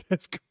here,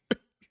 that's crazy.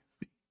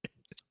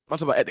 I'm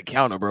talking about at the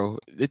counter, bro.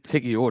 They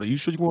take your order. You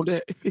sure you want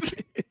that?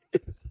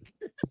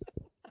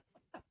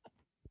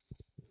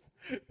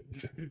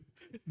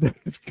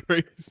 That's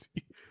crazy.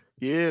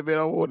 Yeah, man,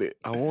 I want it,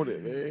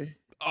 man.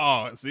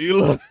 Oh, see,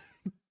 look,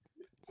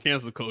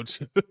 cancel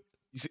culture.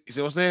 You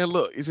see what I'm saying?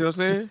 Look, you see what I'm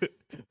saying?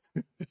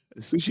 The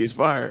sushi is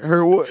fire.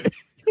 Heard what?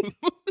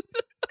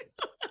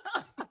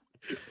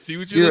 See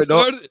what you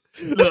started?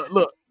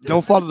 Look.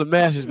 Don't follow the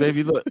masses,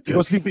 baby. Look,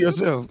 go see for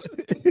yourself.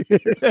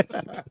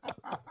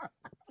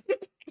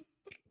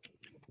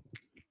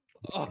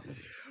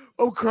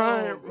 I'm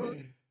crying, bro.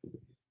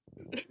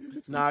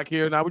 Nah,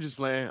 Kira, we're just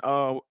playing.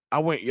 I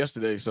went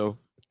yesterday, Sushi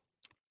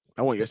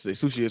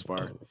is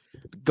fire.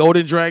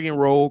 Golden Dragon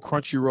roll,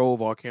 crunchy roll,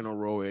 volcano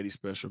roll, Eddie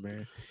special,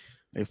 man.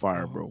 They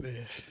fire, bro.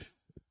 Man.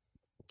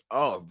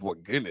 Oh boy,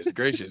 goodness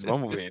gracious,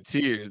 I'm over in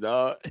tears,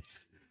 dog.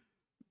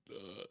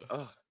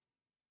 I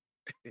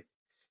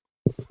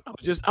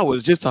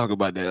was just talking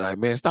about that. Like,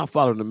 man, stop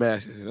following the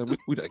masses.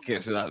 We done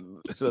canceled out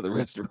another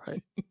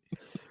restaurant.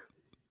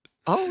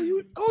 Oh,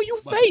 you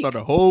fake. Start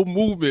a whole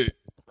movement.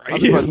 Right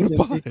here.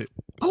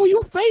 Oh,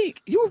 you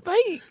fake. You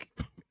fake.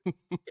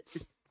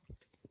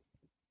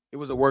 It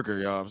was a worker,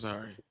 y'all. I'm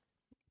sorry.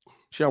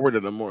 She don't work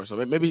there no more. So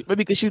maybe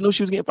because she knew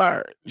she was getting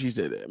fired. She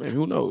said that. Man,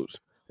 who knows?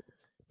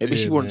 Maybe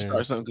she wanted to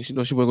start something because she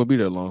knows she wasn't gonna be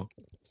there long.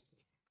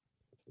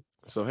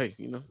 So hey,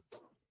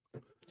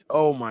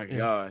 Oh my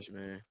gosh,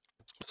 man.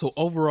 So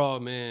overall,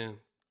 man,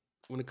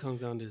 when it comes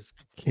down to this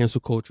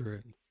cancel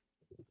culture,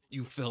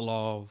 you fell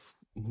off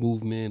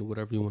movement,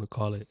 whatever you want to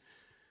call it.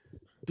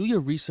 Do your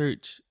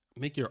research,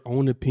 make your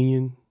own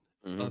opinion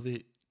Mhm. of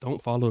it.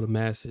 Don't follow the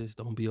masses.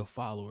 Don't be a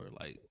follower.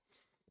 Like,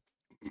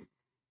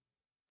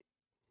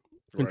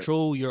 Right.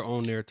 control your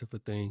own narrative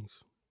of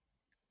things.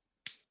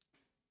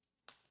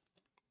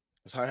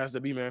 That's how it has to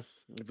be, man.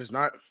 If it's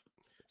not,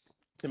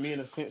 to me, in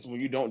a sense,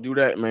 when you don't do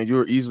that, man,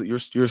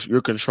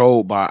 you're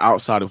controlled by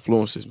outside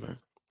influences, man.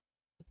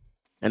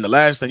 And the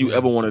last thing you Yeah.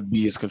 ever want to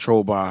be is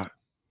controlled by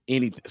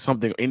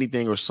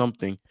anything or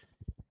something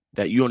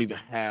that you don't even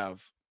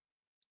have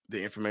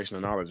the information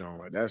and knowledge on.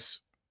 Like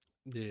that's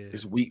Yeah.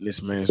 it's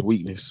weakness, man. It's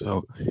weakness.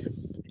 So,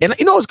 and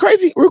you know it's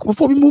crazy. Real quick,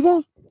 before we move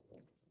on,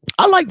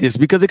 I like this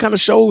because it kind of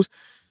shows.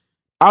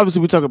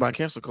 Obviously, we talk about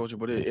cancel culture,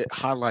 but it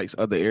highlights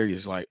other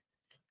areas like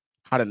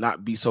how to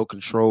not be so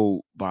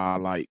controlled by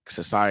like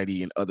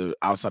society and other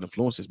outside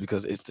influences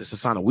because it's a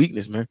sign of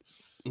weakness, man.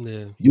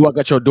 Yeah. You walk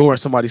out your door and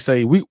somebody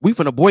say, we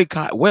finna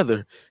boycott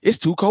weather. It's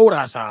too cold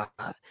outside.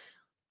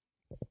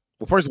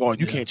 Well, first of all,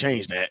 you Yeah. can't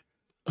change that.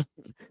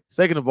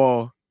 Second of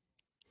all,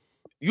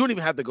 you don't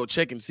even have to go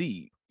check and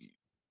see.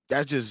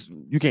 That's just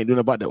you can't do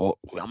nothing about that. Oh,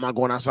 I'm not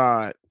going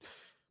outside.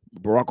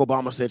 Barack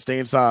Obama said stay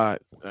inside.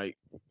 Like,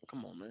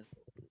 come on, man.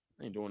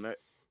 I ain't doing that.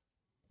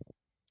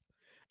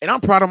 And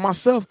I'm proud of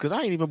myself because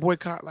I ain't even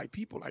boycott like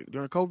people like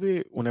during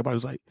COVID when everybody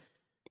was like,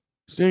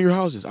 stay in your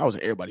houses. I was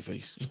in everybody's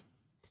face.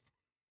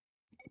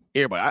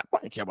 Everybody, I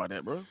didn't care about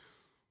that, bro.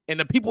 And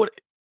the people,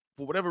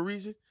 for whatever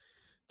reason,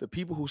 the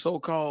people who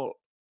so-called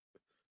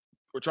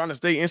were trying to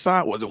stay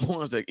inside were the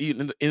ones that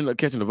ended up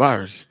catching the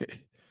virus.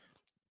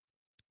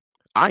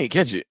 I ain't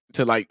catch it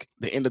till like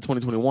the end of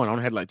 2021. I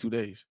only had like 2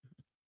 days.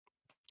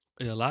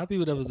 Yeah, a lot of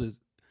people that was this.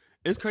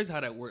 It's crazy how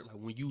that worked. Like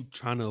when you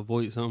trying to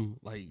avoid something,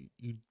 like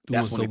you doing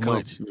That's when so it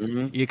comes. much.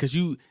 Mhm. Yeah, because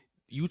you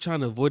trying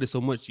to avoid it so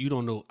much, you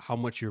don't know how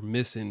much you're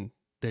missing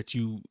that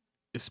you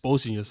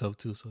exposing yourself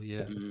to. So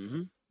yeah,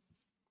 Mhm.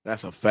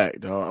 That's a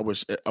fact, dog.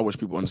 I wish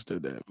people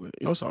understood that, but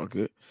you know it's all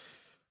good.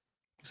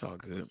 It's all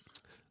good.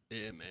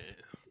 yeah, man.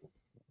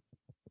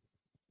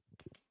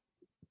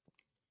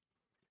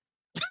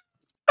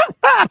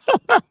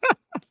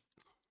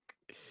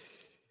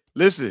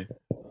 Listen,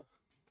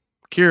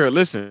 Kira,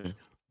 listen.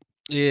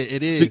 Yeah,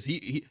 it is.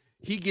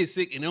 He gets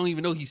sick and they don't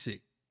even know he's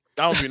sick.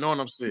 I don't even know when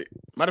I'm sick.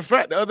 Matter of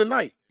fact, the other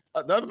night,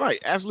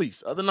 ask Lise,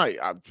 the other night,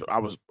 I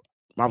was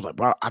like,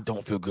 bro, I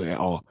don't feel good at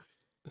all.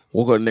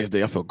 Woke up the next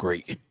day, I feel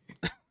great.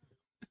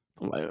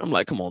 I'm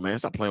like, come on, man,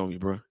 stop playing with me,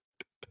 bro.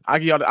 I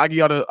give y'all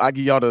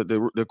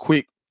the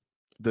quick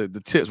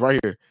the tips right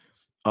here.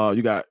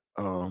 You got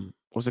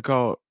what's it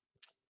called?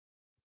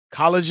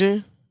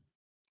 Collagen,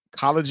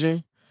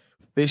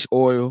 fish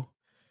oil,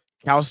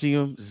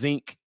 calcium,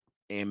 zinc,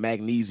 and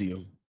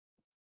magnesium.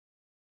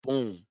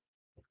 Boom.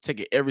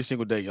 Take it every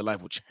single day. Your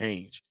life will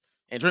change.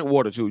 And drink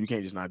water too. You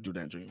can't just not do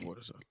that and drink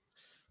water. So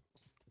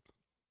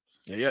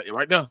yeah,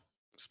 right now.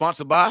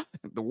 Sponsored by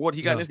the water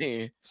he got in his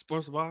hand.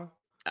 Sponsored by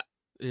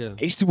yeah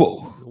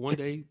H2O. One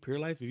day Pure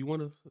Life. If you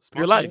want to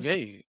Pure Life,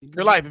 hey.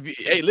 Pure Life.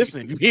 Hey,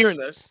 listen, if you're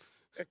hearing us,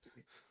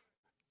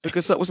 hook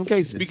us up with some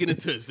cases. Speaking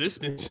into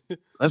existence.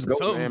 Let's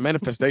go, man.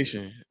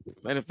 Manifestation.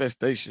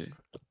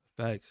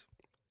 Facts.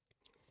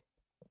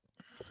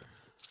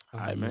 All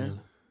right, man.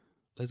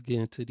 Let's get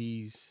into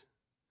these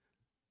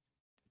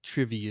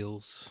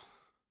trials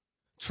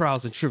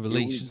and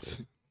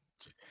tribulations.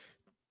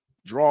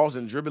 Draws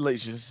and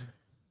tribulations.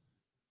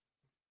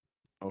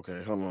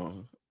 Okay, hold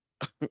on.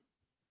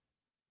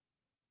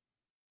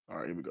 All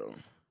right, here we go. All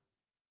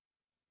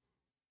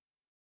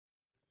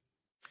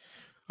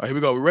right, here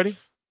we go. We ready?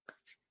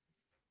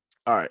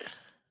 All right.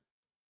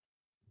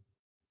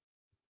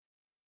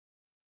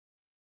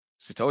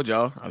 See, I told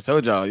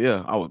y'all,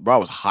 yeah. I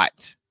was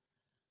hot.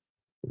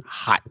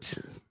 Hot.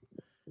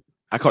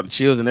 I caught the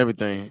chills and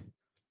everything.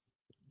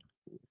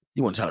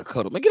 You want to try to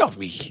cuddle? Man, get off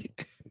me.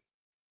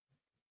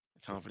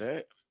 Time for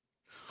that.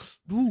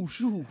 Ooh,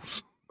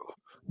 shoes.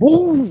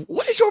 Woo,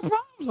 what is your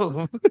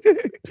problem?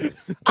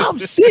 I'm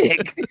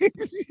sick.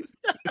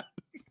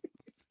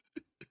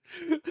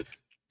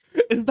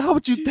 Is that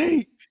what you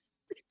think?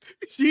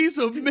 She's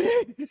a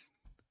man.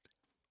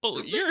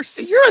 Oh, you're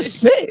sick.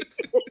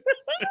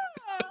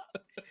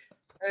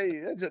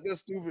 Hey,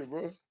 that's stupid,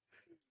 bro.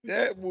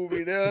 That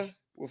movie there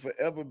will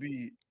forever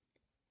be,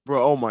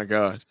 bro. Oh my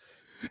gosh.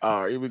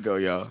 All right, here we go,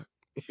 y'all.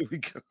 Here we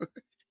go.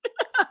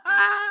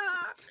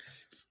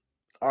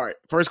 All right,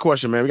 first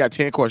question, man. We got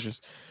 10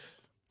 questions.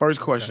 First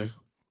question. Okay.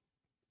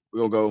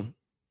 We're gonna go.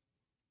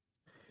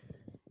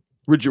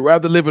 Would you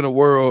rather live in a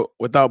world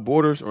without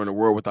borders or in a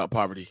world without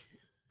poverty?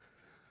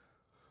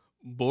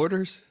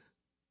 Borders?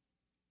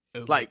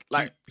 Like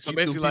so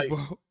basically like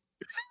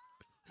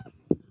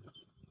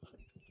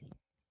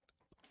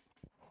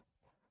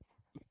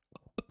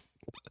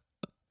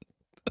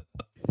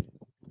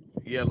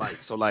yeah,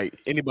 like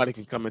anybody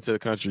can come into the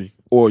country,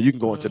 or you can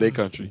go into their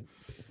country,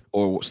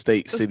 or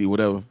state, city,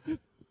 whatever.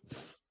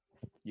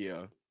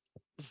 Yeah.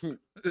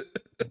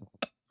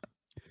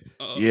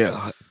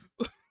 Yeah.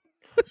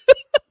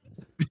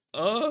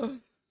 Or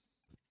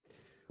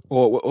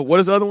what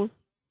is the other one?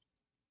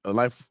 A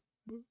life.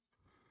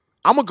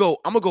 I'm gonna go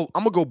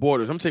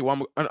Borders. I'm gonna tell you why.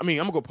 I'm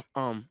gonna go.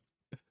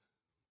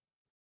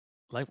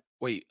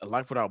 A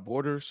life without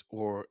borders,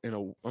 or a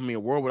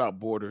world without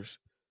borders.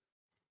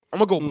 I'm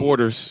gonna go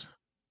Borders.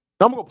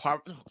 No, I'm gonna go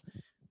poverty. No.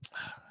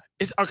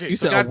 It's okay. You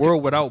said a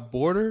world without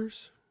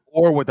borders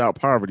or without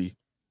poverty.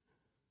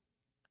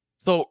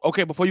 So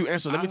okay, before you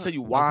answer, let me tell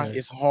you why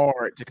it's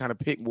hard to kind of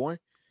pick one.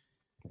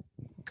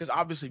 Because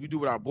obviously, if you do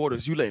without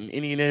borders, you letting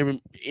any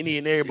and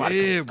everybody.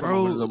 Yeah,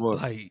 bro.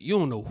 Like you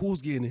don't know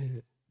who's getting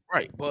in.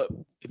 Right, but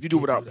if you do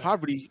without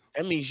poverty,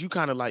 that means you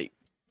kind of like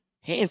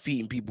hand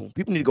feeding people.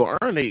 People need to go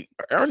earn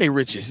their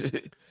riches.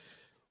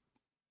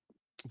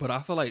 But I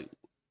feel like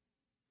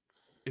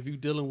if you're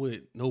dealing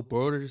with no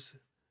borders,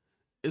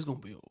 it's gonna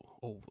be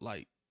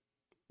like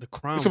the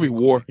crime. It's gonna be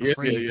war. Yeah,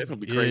 it's gonna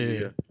be crazy.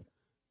 Yeah.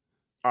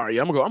 All right,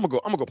 yeah, I'm gonna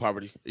go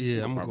poverty.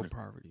 Yeah, I'm gonna go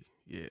poverty.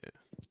 Yeah.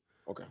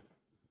 Okay.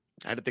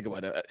 I had to think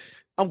about that.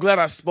 I'm glad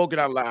I spoke it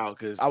out loud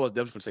because I was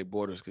definitely gonna say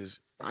borders because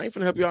I ain't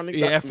finna help y'all niggas.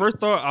 Yeah, at first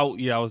thought, I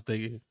was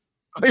thinking.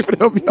 I ain't finna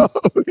help y'all.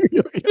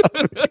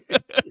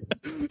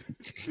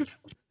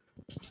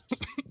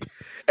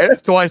 Hey,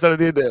 that's twice I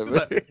did that,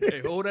 man.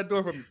 Hey, hold that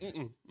door for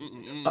me.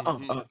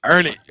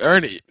 Earn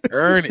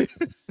it.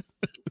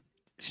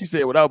 She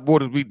said, "Without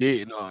borders, we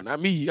dead." No,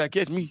 not me. You gotta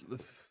catch me.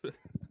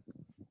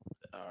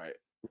 All right.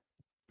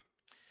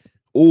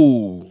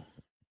 Ooh.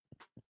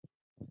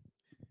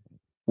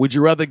 Would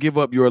you rather give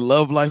up your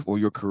love life or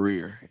your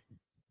career?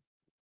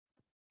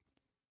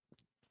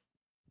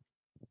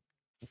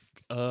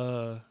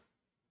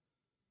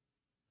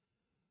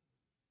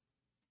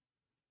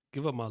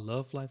 Give up my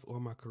love life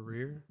or my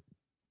career?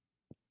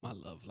 My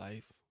love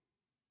life.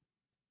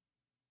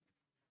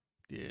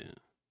 Yeah.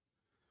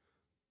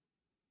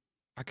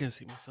 I can't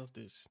see myself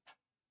this.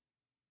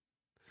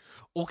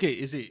 Okay,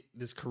 is it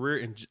this career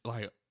in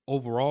like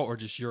overall or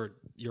just your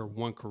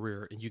one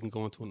career and you can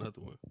go into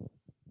another one?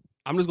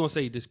 I'm just gonna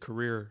say this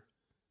career.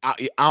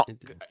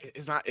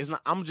 It's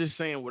not. I'm just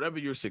saying whatever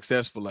you're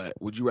successful at.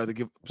 Would you rather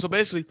give? So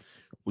basically,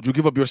 would you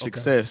give up your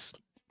success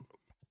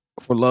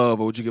for love,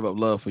 or would you give up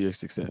love for your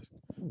success?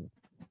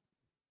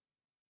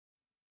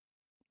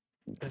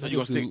 So you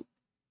gonna stick? You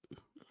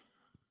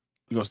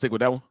gonna stick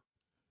with that one?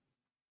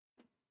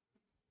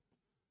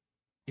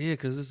 Yeah,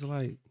 because it's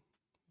like,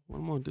 what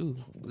am I gonna do?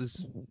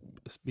 Let's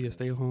be a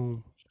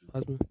stay-at-home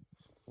husband.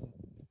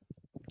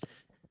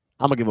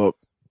 I'm gonna give up.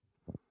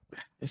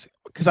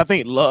 Because I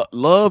think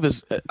love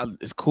is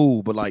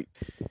cool, but like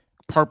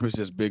purpose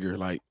is bigger.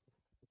 Like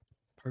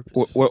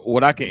purpose.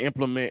 What I can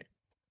implement,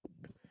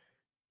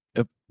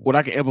 what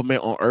I can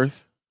implement on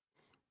Earth,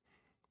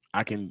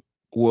 I can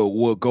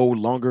will go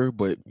longer.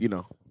 But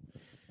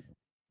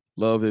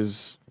love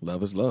is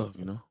love.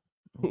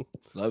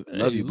 Love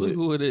you. Look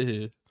who it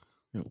is.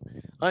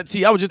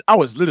 Auntie, I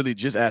was literally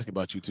just asking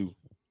about you too.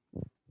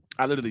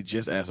 I literally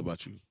just asked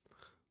about you.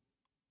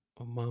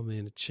 My mama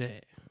in the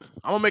chat.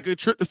 I'm gonna make a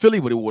trip to Philly,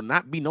 but it will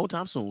not be no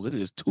time soon. It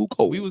is too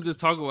cold. We was just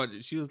talking about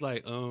it. She was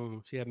like,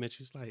 she had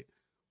mentioned, she's like,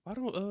 why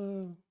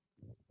don't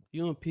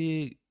you and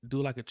Pig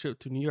do like a trip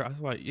to New York? I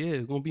was like, yeah,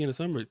 it's gonna be in the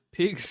summer.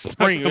 Pig's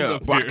spring, yeah.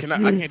 Bro, I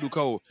can't do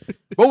cold.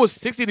 But it was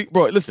 60.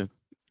 Bro, listen,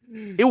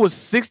 it was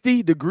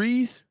 60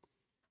 degrees.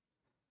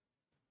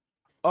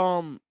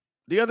 The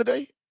other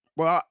day,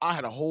 bro, I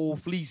had a whole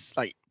fleece.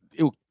 Like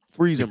it was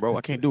freezing, bro.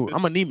 I can't do it.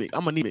 I'm anemic.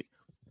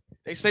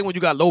 They say when you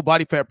got low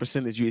body fat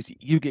percentage,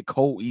 you get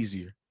cold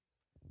easier.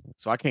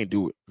 So I can't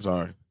do it. I'm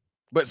sorry.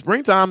 But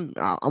springtime,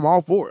 I'm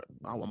all for it.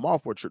 I'm all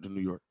for a trip to New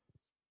York.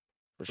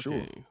 For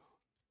sure.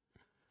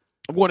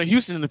 I'm going to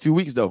Houston in a few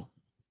weeks, though.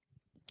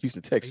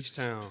 Houston, Texas.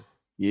 H-Town.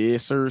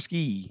 Yes, sir.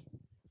 Ski.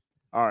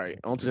 All right.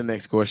 On to the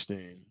next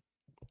question.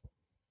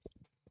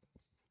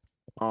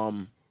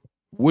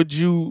 Would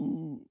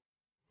you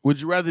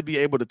rather be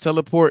able to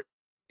teleport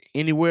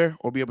anywhere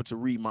or be able to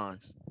read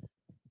minds?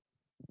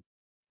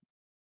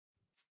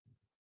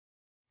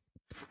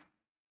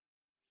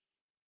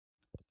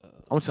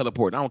 I'm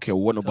teleporting. I don't care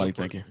what nobody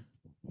thinking.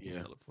 Yeah.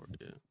 Teleport,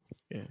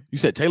 yeah. You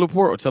said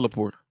teleport or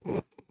teleport?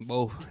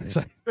 Both.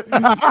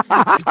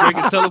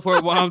 Drinking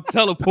teleport while I'm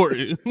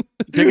teleporting.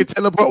 Drinking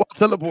teleport while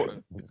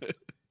teleporting.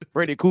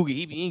 Freddy Cougar,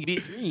 he be in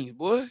these dreams,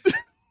 boy.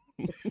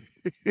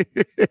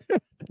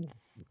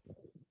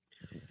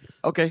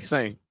 Okay,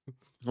 same.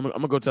 I'm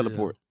gonna go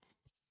teleport.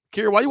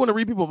 Yeah. Kira, why you want to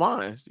read people's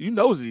minds? You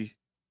nosy.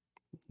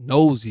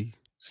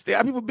 Stay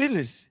out of people's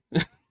business.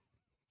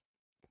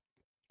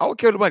 I don't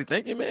care what nobody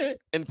thinking, man.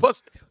 And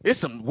plus, there's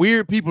some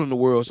weird people in the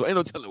world, so ain't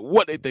no telling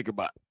what they think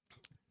about.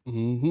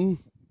 Mm-hmm.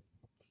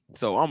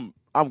 So I'm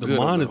the good. The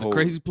mind is a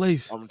crazy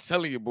place. I'm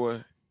telling you,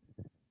 boy.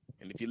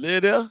 And if you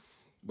live there,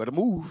 better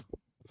move,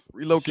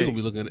 relocate.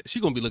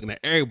 She gonna be looking at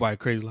everybody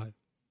crazy like.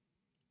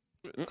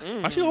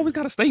 Why she always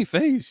got a stank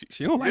face?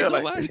 She don't like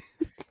nobody.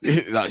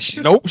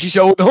 Nope, she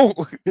sure don't.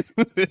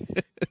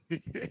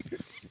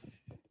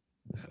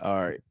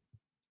 All right.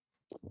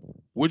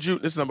 Would you?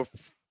 This is number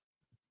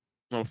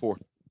 4.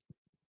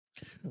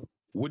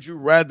 Would you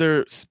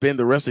rather spend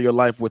the rest of your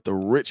life with a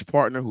rich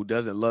partner who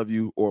doesn't love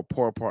you or a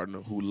poor partner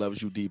who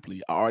loves you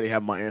deeply? I already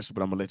have my answer,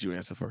 but I'm gonna let you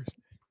answer first.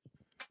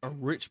 a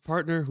rich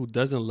partner who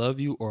doesn't love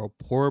you, or a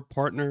poor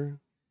partner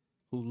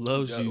who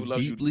loves you Who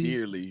loves deeply, you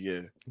dearly?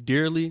 Yeah.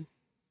 dearly.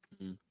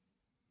 Mhm.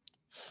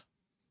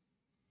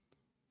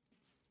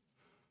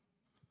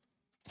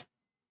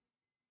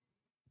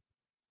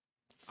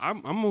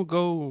 I'm gonna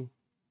go.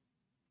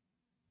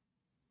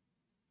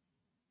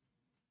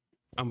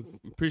 I'm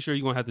pretty sure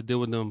you're gonna have to deal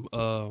with them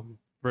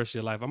rest of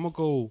your life. I'm gonna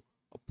go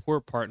a poor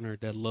partner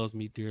that loves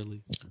me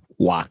dearly.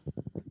 Why?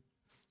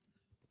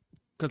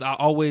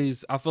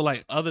 Because I feel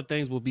like other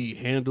things will be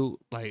handled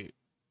like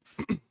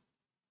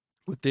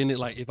within it.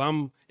 Like if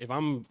I'm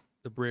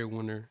the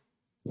breadwinner.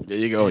 There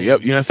you go.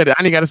 Yep. You know, said that.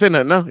 I ain't got to say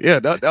nothing. No. Yeah.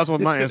 That was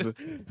my answer.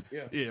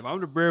 Yeah. If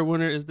I'm the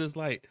breadwinner, it's just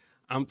like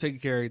I'm taking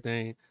care of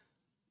everything. As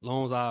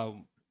long as I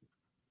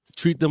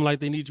treat them like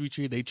they need to be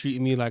treated, they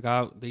treat me like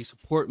they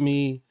support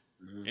me.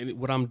 Mhm. And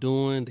what I'm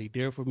doing, they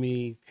there for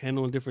me,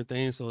 handling different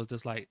things. So it's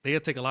just like they'll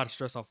take a lot of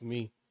stress off of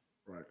me.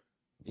 Right.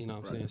 You know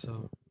what I'm saying?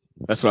 So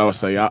that's what I would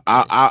say.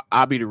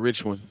 I'll be the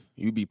rich one.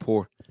 You be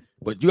poor,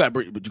 but you got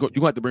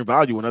you have to bring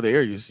value in other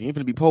areas. You ain't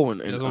gonna be poor.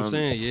 And that's what I'm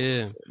saying.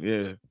 Yeah.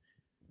 Yeah.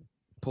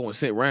 Pull and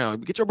sit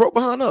around. Get your broke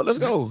behind up. Let's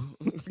go.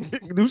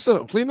 Do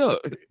something. Clean up.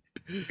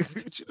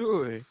 What you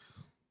doing?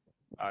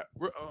 All right.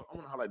 I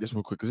want to highlight this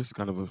real quick because this is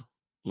kind of a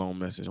long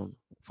message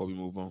before we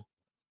move on.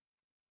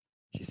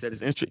 She said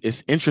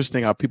it's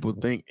interesting how people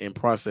think and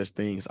process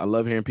things. I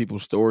love hearing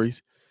people's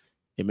stories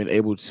and being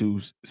able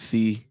to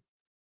see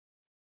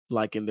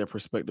like in their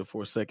perspective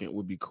for a second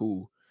would be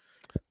cool.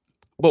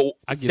 But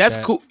that's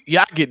that. cool.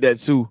 Yeah, I get that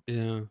too.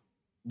 Yeah.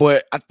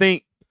 But I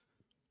think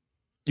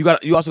you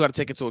also got to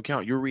take into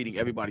account you're reading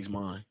everybody's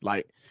mind.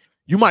 Like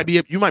you might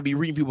be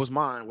reading people's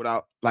mind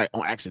without like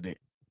on accident,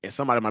 and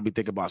somebody might be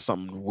thinking about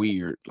something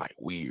weird, bro.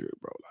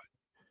 Like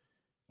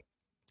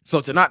so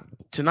to not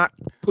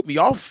put me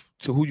off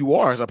to who you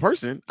are as a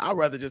person, I'd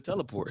rather just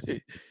teleport.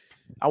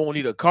 I won't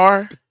need a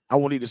car. I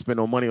won't need to spend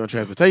no money on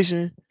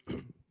transportation.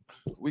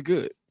 We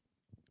good.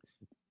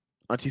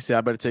 Auntie said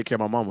I better take care of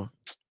my mama.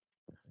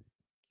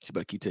 She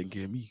better keep taking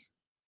care of me.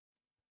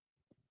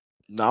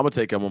 No, I'm gonna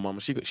take care of my mama.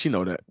 She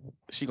know that.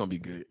 She gonna be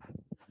good.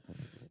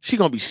 She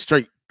gonna be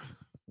straight.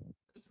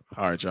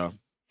 All right, y'all.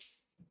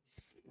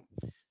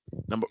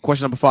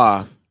 Question number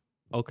 5.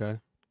 Okay.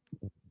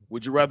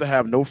 Would you rather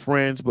have no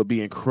friends but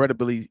be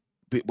incredibly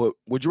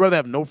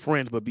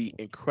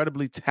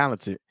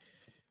talented,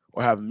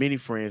 or have many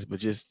friends but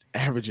just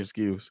average in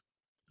skills?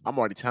 I'm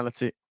already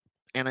talented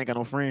and I ain't got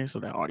no friends, so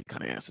that already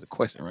kind of answered the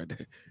question right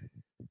there.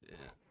 Yeah.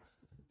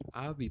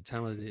 I'll be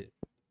talented.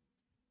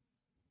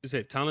 You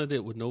said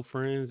talented with no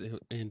friends,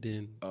 and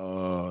then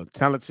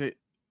talented,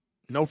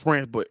 no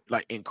friends, but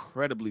like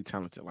incredibly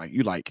talented. Like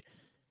you like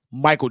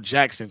Michael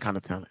Jackson kind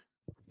of talent.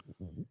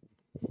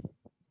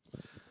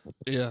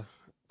 Yeah,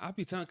 I'll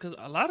be talented because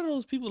a lot of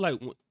those people like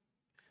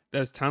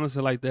that's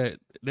talented like that,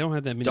 they don't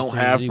have that many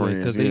friends anyway,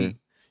 because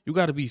you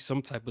got to be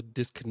some type of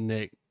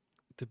disconnect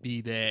to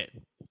be that.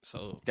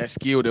 So that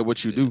skilled at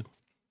what you do.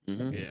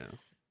 Mm-hmm. Yeah,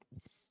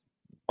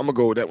 I'm gonna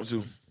go with that one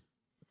too.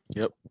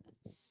 Yep.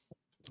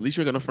 At least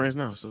you ain't got no friends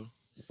now, so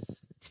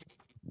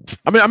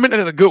I mean that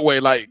in a good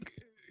way. Like,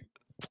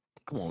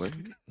 come on,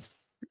 man.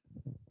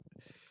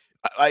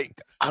 I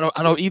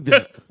don't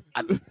either.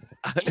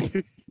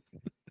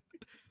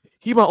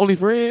 He my only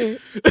friend.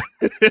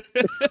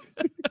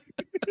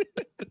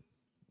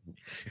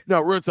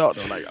 No, real talk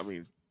though. Like, I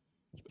mean,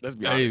 let's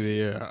be honest.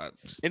 Yeah.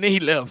 And then he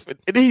left.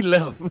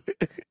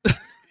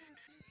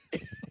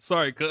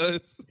 Sorry,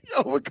 cuz.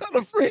 Yo, what kind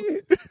of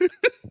friend?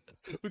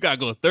 We gotta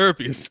go to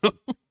therapy or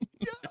something.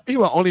 He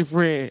my only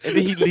friend, and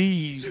then he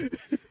leaves.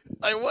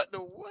 Like, what the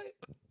what?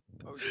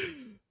 Okay.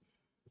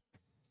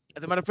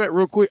 As a matter of fact,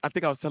 real quick, I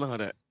think I was telling her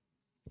that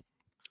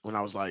when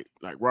I was like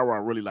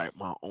Rara really like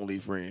my only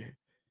friend.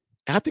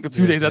 And I think a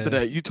few days after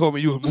that, you told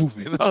me you were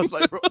moving. And I was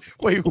like, bro,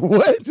 wait,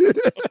 what?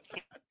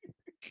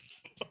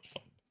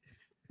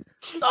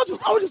 So I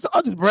was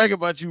just bragging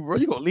about you, bro.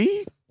 You gonna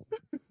leave?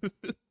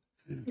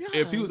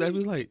 And people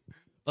was like,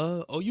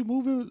 oh, you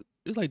moving?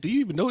 It's like, do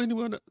you even know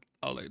anyone?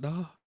 I was like,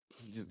 nah.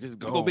 Just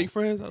go. You gonna make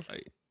friends? I was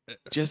like,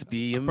 just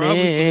be a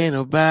man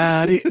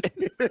about it.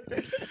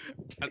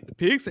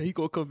 Pig said he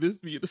gonna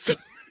convince me in the summer.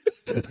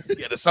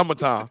 Yeah, the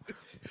summertime.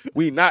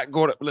 We not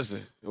going to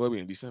listen. What we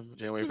in December,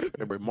 January,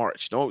 February,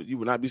 March? Don't you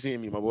will not be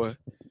seeing me, my boy.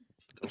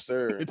 No,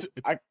 sir.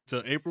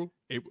 To April,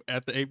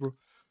 after April,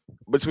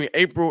 between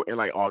April and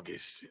like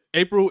August.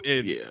 April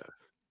and yeah.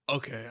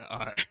 Okay, all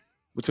right.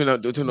 Between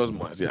those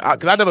months, yeah.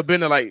 Because I've never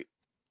been to like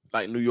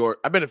New York.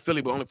 I've been to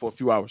Philly, but only for a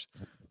few hours.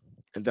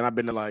 And then I've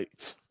been to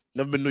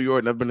never been to New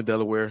York, never been to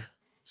Delaware.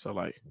 So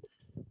like,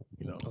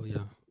 you know. Oh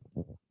yeah.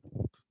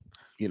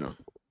 You know,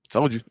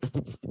 told you.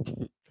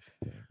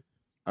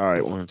 All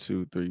right, 1,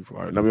 2, 3, 4.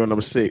 All right, now we on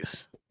number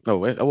 6. No,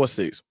 wait, that was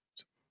 6.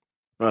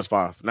 No, that's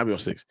 5. Now we on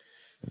 6.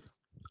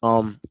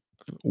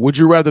 Would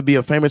you rather be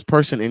a famous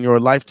person in your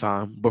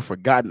lifetime but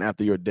forgotten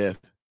after your death,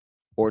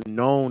 or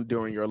known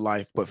during your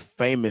life but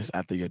famous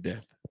after your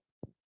death?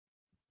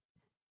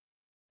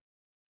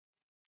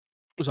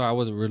 Sorry, I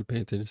wasn't really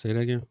paying attention. Say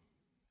that again.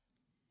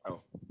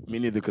 Oh, me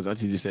neither, because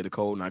Auntie just said the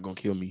cold not gonna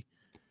kill me.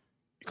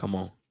 Come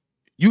on.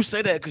 You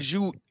say that because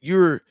you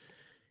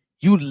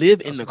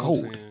live in That's the what I'm cold.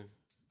 saying.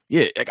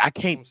 Yeah, like I That's what I'm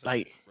can't saying,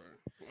 like bro.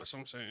 That's what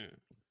I'm saying.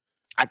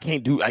 I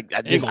can't do I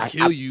Ain't just gonna I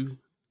kill you.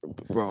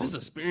 bro. Just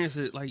experience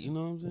it, like, you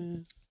know what I'm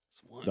saying?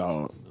 It's once,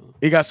 Dog. you know.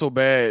 It got so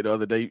bad the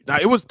other day. Now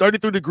it was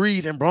 33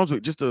 degrees in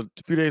Brunswick just a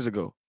few days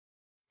ago.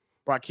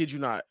 Bro, I kid you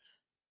not.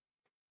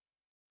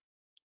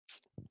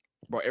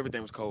 Bro,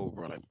 everything was cold,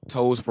 bro. Like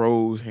toes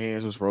froze,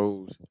 hands was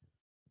froze.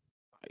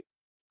 Like,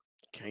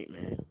 can't,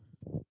 man.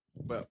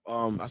 But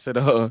I said,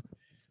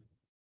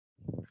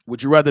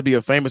 would you rather be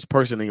a famous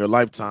person in your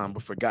lifetime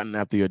but forgotten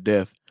after your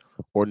death,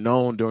 or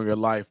known during your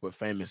life but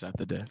famous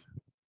after death?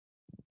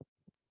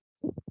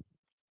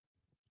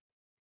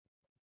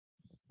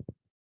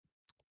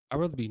 I'd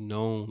rather be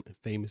known and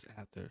famous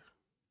after.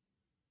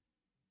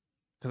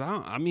 Cause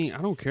I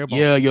don't care about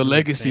Yeah, your really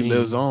legacy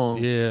lives fame.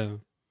 on. Yeah.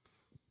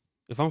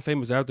 If I'm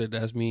famous after,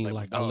 that's mean Like my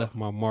like I dog. left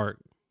my mark.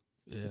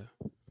 Yeah.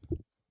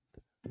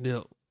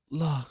 Nil.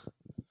 La.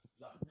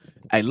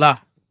 Hey, La.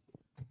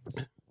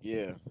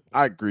 Yeah,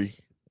 I agree.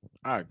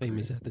 I agree.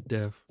 Famous after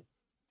death.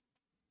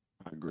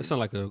 I agree. That sound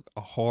like a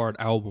hard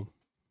album.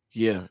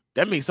 Yeah,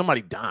 that means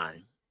somebody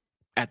dying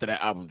after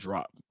that album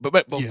dropped.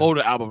 But before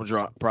the album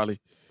dropped, probably.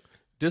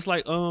 Just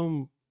like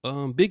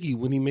Biggie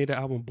when he made the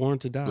album Born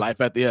to Die. Life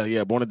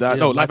after Born to Die. Yeah,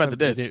 No, Life After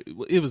Death.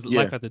 It was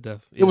Yeah. Life After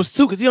Death. It was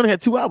 2 because he only had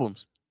 2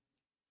 albums.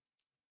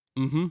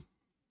 Mm-hmm.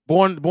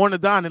 Born to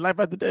Die and Life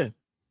After Death.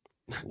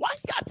 Why you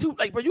got 2?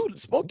 Like, bro, you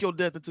spoke your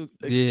death into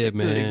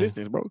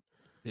existence, bro.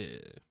 Yeah.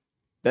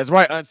 That's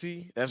right,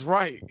 Auntie. That's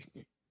right.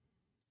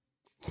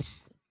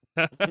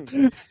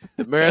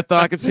 The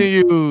marathon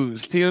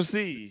continues.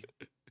 TMC.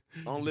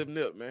 On Live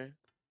Nip, man.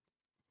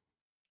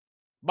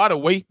 By the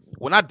way,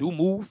 when I do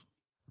move,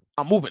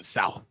 I'm moving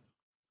south.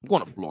 I'm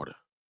going to Florida.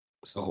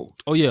 So,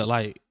 oh yeah,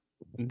 like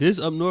this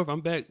up north.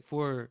 I'm back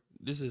for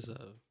this is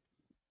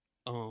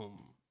what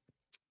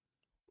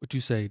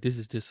you say? This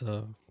is just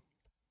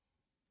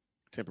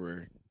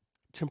temporary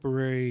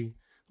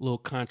little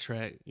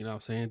contract. You know what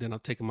I'm saying? Then I'm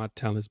taking my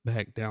talents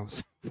back down.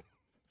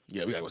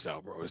 Yeah, we gotta go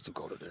south, bro. It's too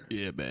cold up there.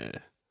 Yeah, man.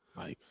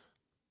 Like,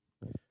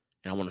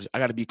 and I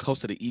gotta be close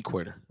to the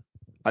equator.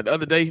 Like the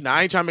other day, now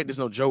I ain't trying to make this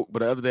no joke, but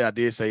the other day I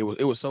did say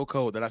it was so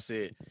cold that I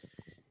said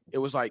it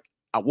was like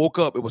I woke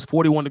up, it was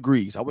 41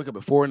 degrees. I wake up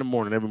at 4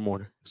 a.m. every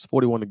morning. It's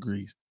 41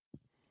 degrees.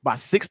 By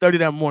 6:30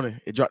 that morning,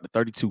 it dropped to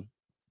 32.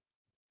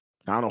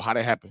 Now, I don't know how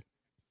that happened,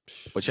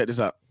 but check this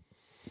out.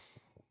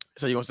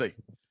 So you gonna say,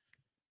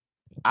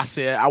 I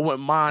said I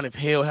wouldn't mind if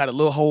hell had a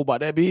little hole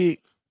about that big.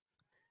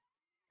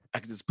 I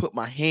could just put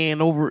my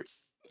hand over it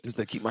just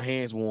to keep my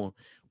hands warm.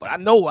 But I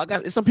know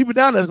there's some people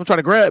down there that's gonna try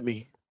to grab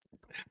me.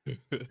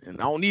 And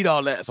I don't need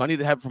all that. So I need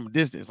to have it from a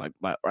distance, like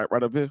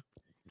right up here.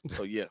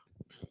 So yeah,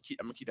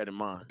 I'm gonna keep that in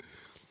mind.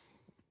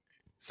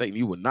 Satan,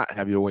 you would not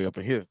have your way up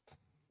in here.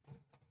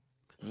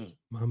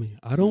 Mommy,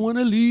 I don't want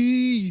to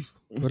leave,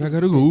 but I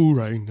gotta go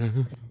right now.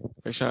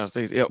 Hey, Sean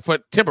stays for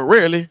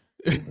temporarily.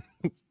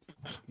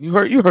 You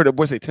heard that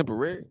boy say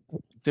temporary?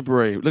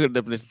 Temporary. Look at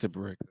the definition of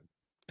temporary.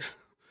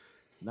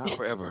 Not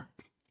forever.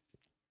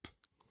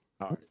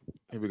 All right,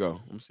 here we go.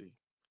 Let me see.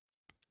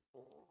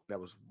 That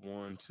was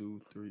 1,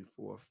 2, 3,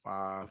 4,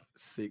 5,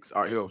 6.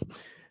 All right, here we go.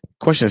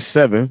 Question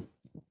 7.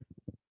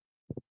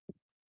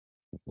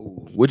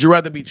 Ooh. Would you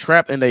rather be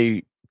trapped in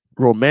a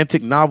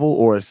romantic novel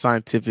or a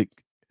science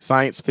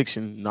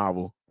fiction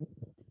novel?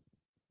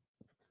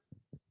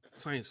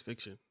 Science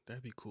fiction.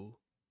 That'd be cool.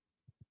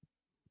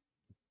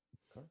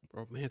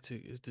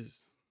 Romantic is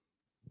just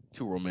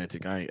too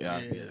romantic. Yeah.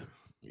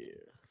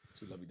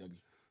 Too lovey-dovey.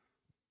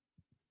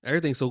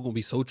 Everything's gonna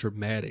be so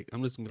dramatic.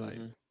 I'm just gonna be like,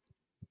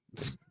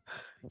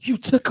 you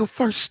took a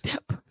first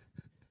step.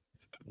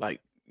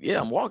 Like,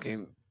 yeah, I'm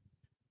walking.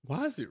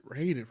 Why is it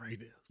raining right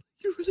now?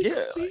 You really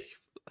leave?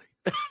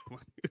 Like,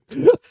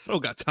 I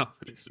don't got time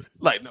for this.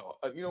 Like, no,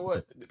 you know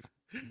what?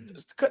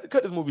 Just cut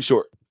this movie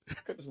short.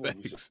 Cut this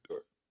movie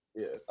short.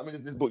 Yeah, I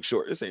mean, this book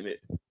short. This ain't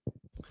it.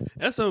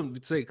 That's something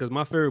to say because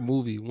one of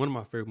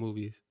my favorite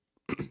movies.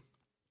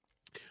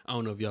 I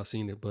don't know if y'all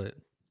seen it, but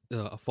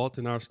A Fault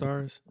in Our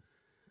Stars.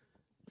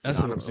 That's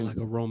like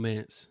a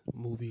romance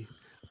movie.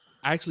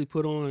 I actually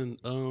put on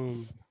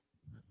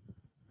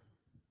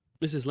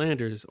Mrs.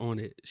 Landers on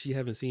it. She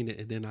haven't seen it,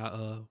 and then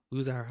we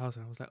was at her house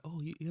and I was like, "Oh,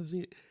 you haven't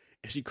seen it?"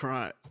 And she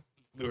cried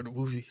during the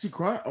movie. She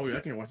cried? Oh yeah,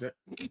 I can't watch that.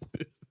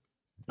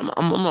 I'm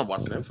not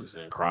watching Netflix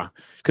and cry.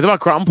 Because if I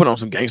cry, I'm putting on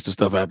some gangster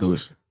stuff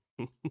afterwards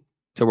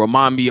to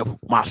remind me of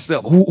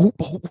myself. Who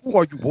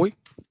are you, boy?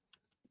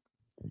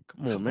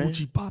 Come on, man.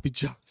 OG Bobby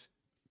Johnson.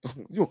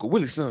 You Uncle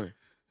Willie's son.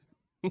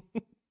 All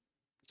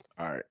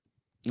right.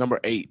 Number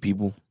 8,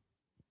 people.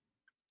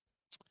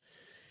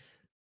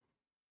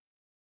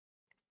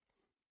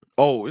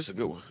 Oh, it's a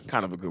good one.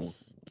 Kind of a good one.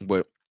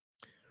 But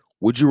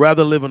would you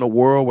rather live in a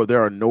world where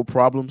there are no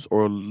problems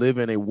or live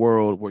in a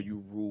world where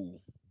you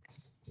rule?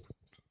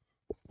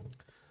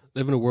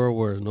 Live in a world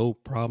where there's no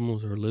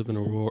problems or live in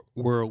a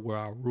world where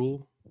I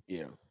rule?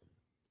 Yeah.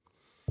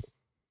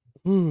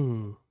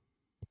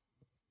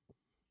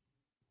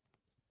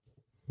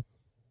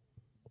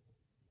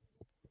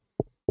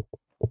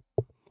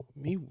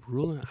 Me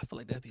ruling, I feel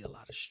like that'd be a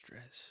lot of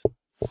stress.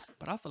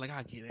 But I feel like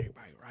I get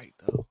everybody right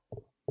though.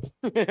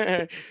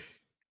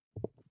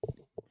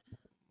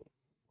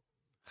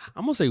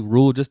 I'm gonna say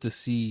rule just to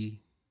see,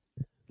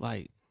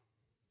 like,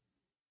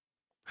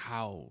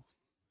 how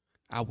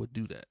I would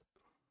do that.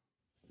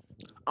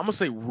 I'm gonna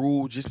say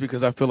rule just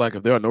because I feel like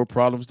if there are no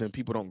problems, then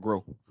people don't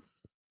grow.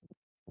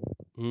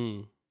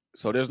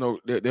 So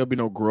there'll be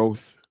no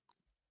growth.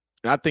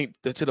 And I think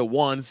that to the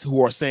ones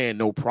who are saying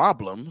no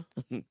problem,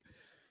 you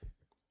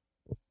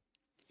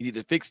need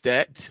to fix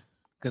that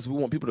because we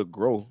want people to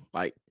grow.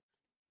 Like,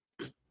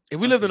 if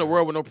we lived in a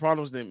world with no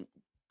problems, then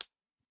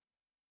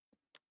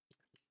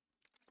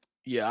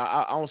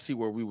yeah, I don't see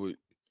where we would,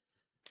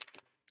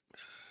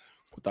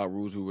 without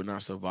rules, we would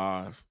not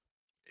survive.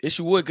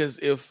 Issue would, because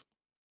if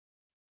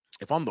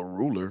I'm the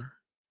ruler,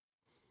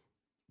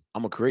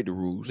 I'm gonna create the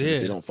rules. Yeah.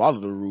 If they don't follow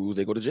the rules,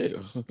 they go to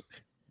jail.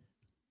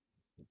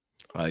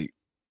 Like,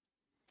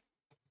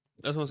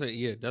 that's what I'm saying.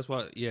 Yeah, that's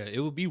why. Yeah, it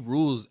would be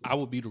rules. I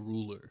would be the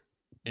ruler,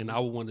 and I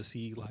would want to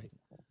see, like,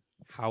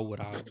 how would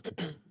I,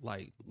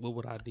 like, what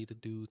would I need to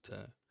do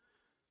to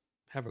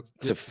have a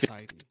good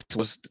society?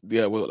 What's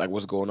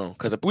going on?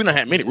 Because we don't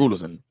have many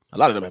rulers, and a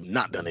lot of them have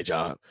not done their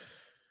job.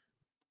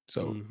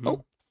 So,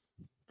 all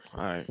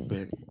right,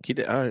 man, keep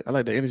that. All right, I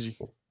like the energy.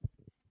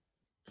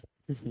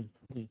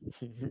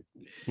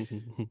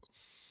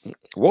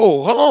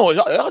 Whoa, hold on,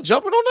 y'all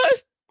jumping on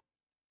this?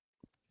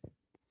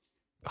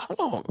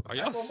 Hold on, are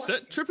y'all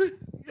set tripping?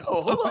 Yo,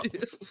 hold on.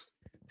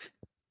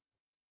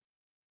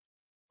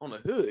 On the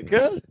hood,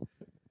 cuz.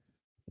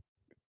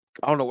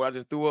 I don't know what I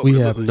just threw up. We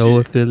have no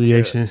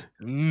affiliation. Yeah.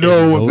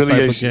 No Type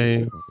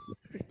affiliation.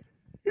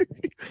 of game.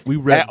 We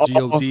rep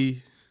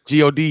GOD.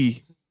 GOD.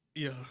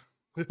 Yeah.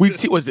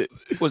 Was it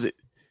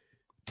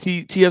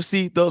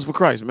TFC, Thugs for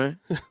Christ, man.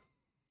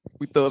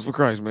 We Thugs for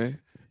Christ, man.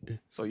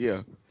 So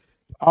yeah.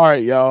 All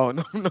right, y'all.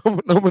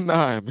 Number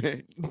 9,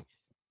 man.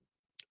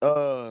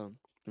 Let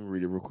me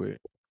read it real quick.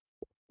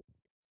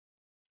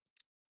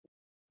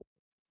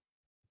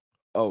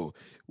 Oh,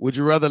 would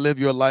you rather live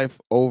your life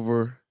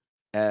over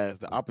as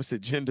the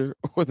opposite gender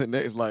or the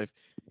next life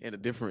in a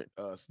different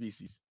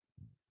species?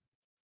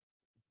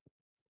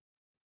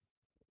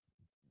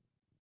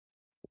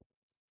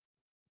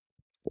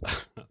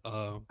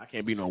 I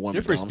can't be no woman.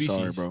 Different species. I'm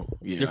sorry, bro.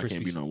 Yeah, different I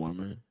can't species. Be no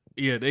woman.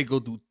 Yeah, they go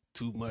through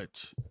too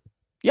much.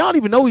 Y'all don't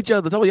even know each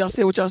other. Tell me y'all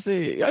said what y'all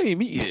said. Y'all didn't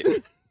meet yet.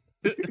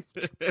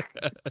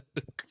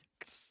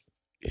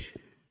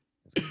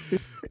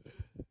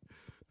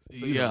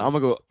 So yeah, I'm gonna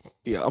go.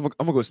 Yeah, I'm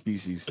gonna go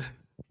species.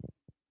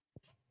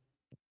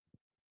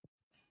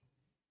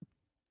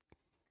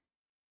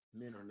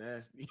 Men are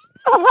nasty.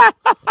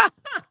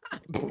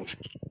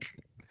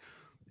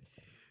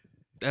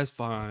 That's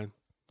fine.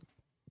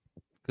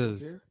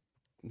 Cause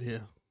yeah,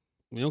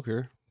 we don't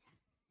care.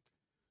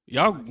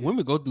 Y'all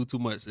women go through too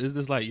much. It's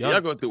just like y'all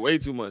go through way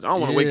too much. I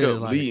don't want to wake up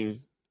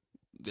bleeding.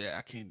 Yeah,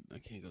 I can't go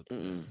through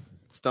that.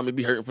 Stomach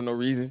be hurting for no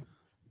reason.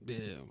 Yeah.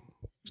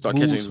 Start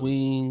mood catching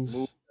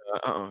swings.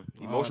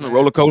 Emotional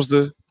roller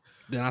coaster.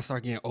 Then I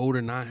start getting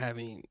older, not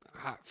having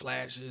hot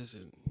flashes,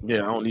 and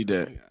yeah, I don't need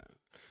that.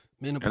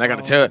 And I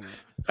gotta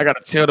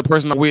tell the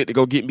person I'm with to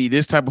go get me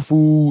this type of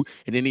food,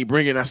 and then he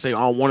bring it and I say, I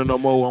don't want it no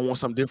more, I want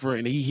something different,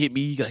 and he hit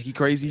me like he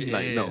crazy. Yeah.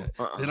 Like, no.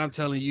 Then I'm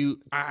telling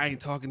you, I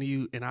ain't talking to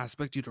you, and I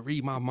expect you to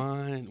read my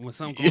mind. When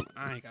something goes,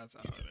 I ain't got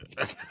time for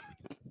that.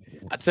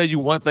 I tell you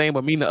one thing,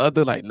 but mean the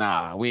other, like,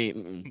 nah, we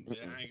ain't.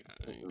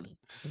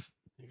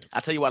 I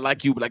tell you I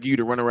like you, but I give you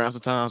to run around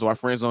sometimes, or I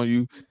friends on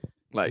you.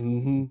 Like,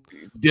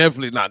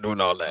 definitely not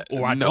doing all that.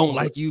 Or I don't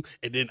like you,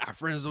 and then I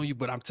friends on you,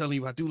 but I'm telling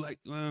you I do like.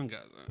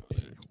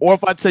 Or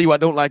if I tell you I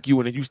don't like you,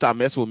 and then you stop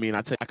messing with me, and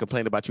I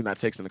complain about you not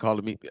texting and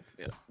calling me.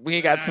 Yeah. We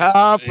ain't got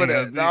time for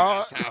that,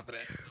 dog.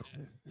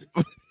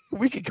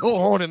 We can go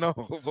on and on.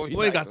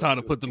 We ain't got time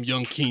to put them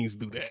young kings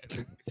do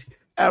that.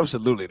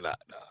 Absolutely not.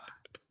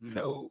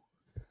 No,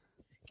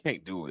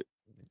 can't do it.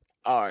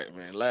 All right,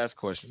 man. Last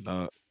question,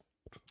 dog.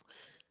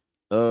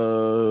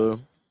 I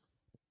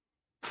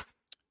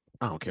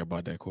don't care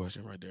about that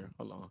question right there.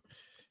 Hold on.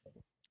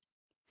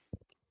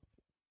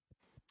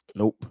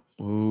 Nope.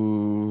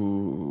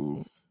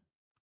 Ooh.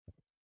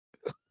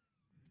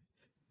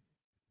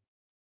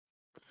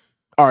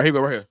 All right, here we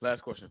go right here. Last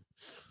question.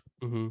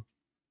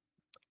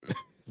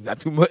 Not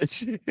too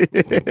much.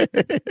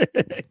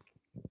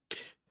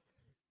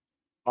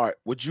 All right.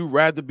 Would you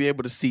rather be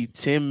able to see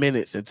 10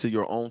 minutes into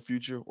your own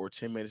future or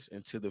 10 minutes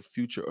into the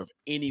future of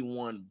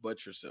anyone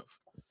but yourself?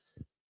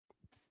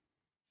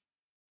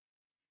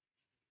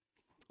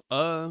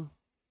 I'm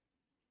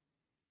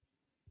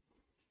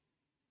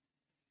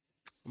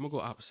gonna go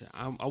opposite.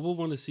 I would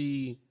want to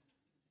see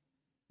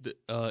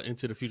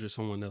into the future of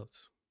someone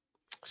else.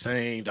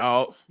 Same,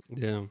 dog.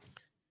 Yeah.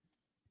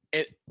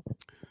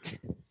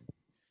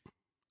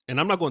 And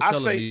I'm not gonna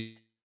tell him.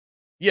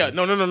 Yeah,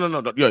 no.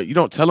 Yeah, you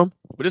don't tell him.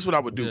 But this is what I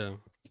would do. Yeah.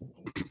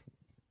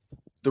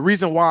 The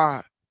reason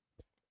why,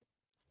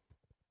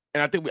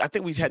 and I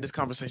think we had this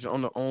conversation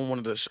on one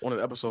of the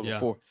episodes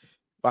before.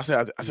 But I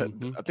said I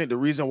think the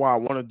reason why I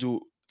want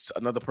to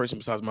another person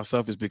besides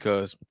myself is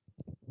because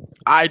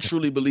I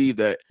truly believe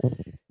that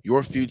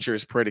your future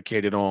is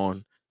predicated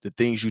on the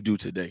things you do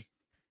today.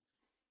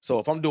 So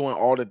if I'm doing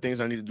all the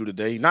things I need to do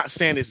today, not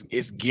saying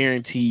it's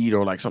guaranteed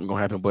or like something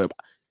gonna happen, but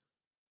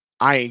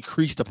I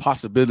increase the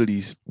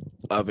possibilities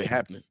of it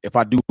happening if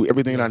I do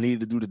everything I need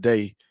to do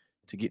today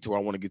to get to where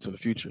I want to get to in the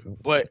future.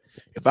 But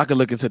if I can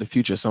look into the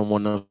future of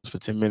someone else for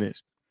 10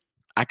 minutes,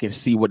 I can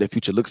see what their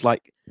future looks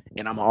like,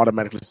 and I'm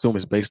automatically assume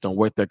it's based on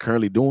what they're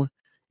currently doing.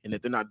 And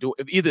if they're not doing,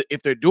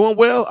 if they're doing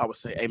well, I would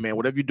say, hey man,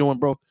 whatever you're doing,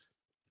 bro,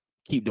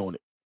 keep doing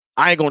it.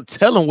 I ain't gonna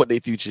tell them what their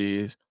future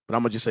is, but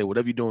I'm gonna just say,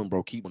 whatever you're doing,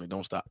 bro, keep on it.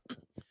 Don't stop.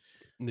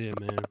 Yeah,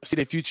 man. See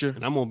their future,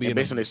 and I'm gonna be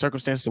based on their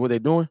circumstances and what they're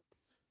doing.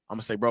 I'm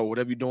gonna say, bro,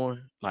 whatever you're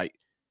doing, like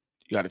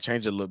you got to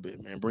change it a little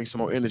bit, man. Bring some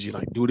more energy.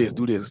 Like do this,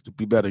 to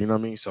be better. You know what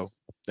I mean? So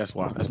that's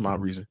why. That's my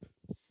reason.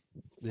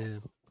 Yeah,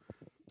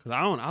 cause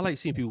I like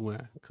seeing people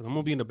win. Cause I'm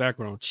gonna be in the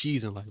background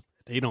cheesing like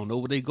they don't know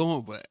where they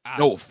going, but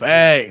no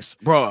facts,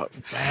 bro.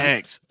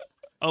 Facts.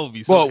 I would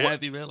be so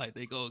happy, man. Like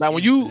they go. Like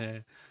when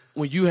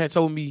you had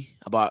told me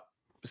about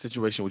the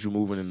situation with you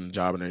moving in the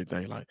job and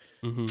everything, like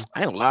I ain't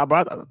gonna lie, bro.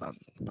 I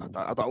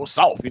thought it was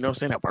soft. You know what I'm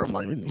saying? At first, I'm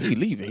like, he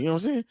leaving. You know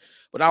what I'm saying?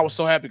 But I was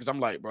so happy because I'm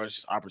like, bro, it's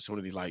just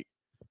opportunity. Like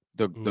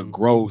the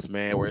growth,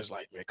 man. Where it's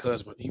like, man,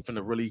 cuz he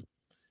finna really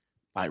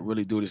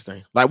do this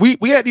thing. Like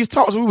we had these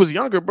talks when we was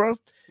younger, bro.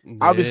 Yeah.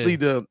 Obviously,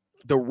 the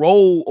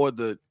role or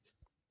the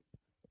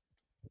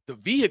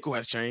vehicle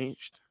has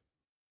changed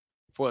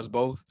for us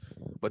both,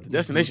 but the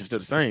destination is still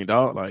the same,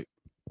 dog. Like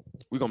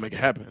we're gonna make it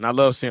happen. And I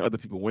love seeing other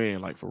people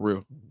win, like for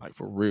real.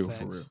 For real.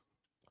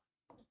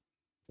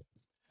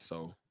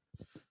 So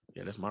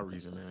yeah, that's my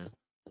reason, man.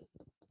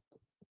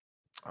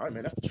 All right,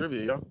 man. That's the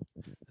trivia, y'all.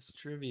 That's the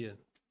trivia.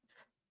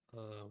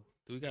 Do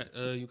we got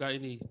you got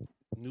any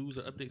news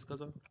or updates,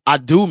 Cuzzo? I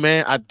do,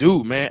 man.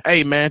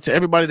 Hey, man, to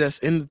everybody that's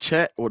in the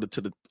chat or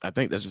I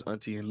think that's just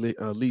Auntie and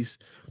Lise,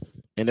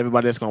 and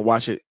everybody that's gonna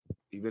watch it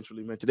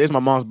eventually, man. Today's my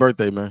mom's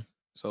birthday, man.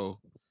 So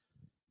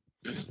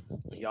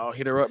y'all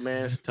hit her up,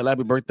 man. Tell her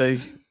happy birthday.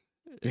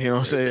 You know what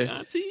I'm saying?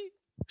 Auntie?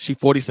 She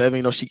 47,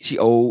 you know, she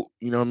old,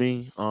 you know what I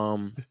mean?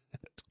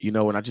 You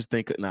know, and I just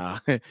think,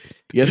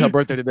 yes, her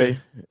birthday today.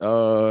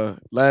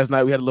 Last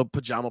night we had a little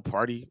pajama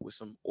party with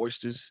some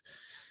oysters,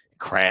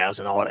 crabs,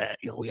 and all that.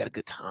 You know, we had a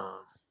good time.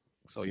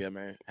 So yeah,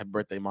 man. Happy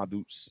birthday, my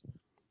dudes.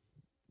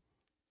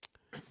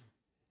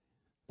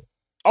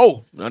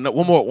 Oh, no,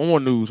 one more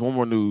news.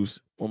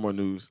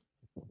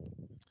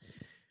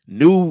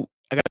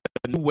 I got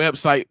a new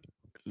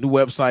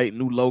website,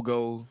 new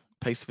logo,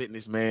 Pace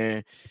Fitness,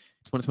 man.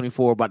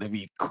 2024 about to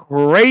be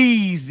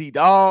crazy,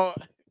 dog.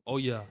 Oh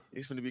yeah,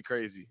 it's gonna be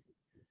crazy.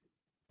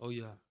 Oh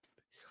yeah.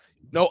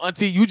 No,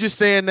 Auntie, you just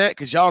saying that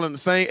because y'all in the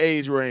same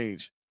age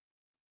range.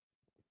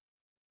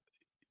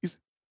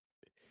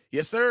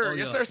 Yes, sir. Oh,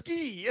 yes, yeah. sir.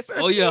 Ski. Yes, sir.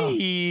 Oh,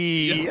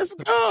 Ski. Yeah. Let's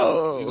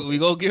go. We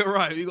gonna get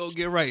right.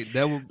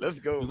 Let's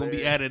go. We're gonna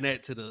be adding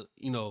that to the,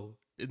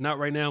 it's not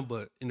right now,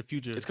 but in the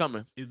future, it's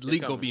coming. It's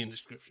link gonna be in the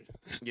description.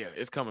 Yeah,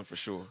 it's coming for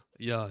sure.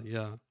 Yeah.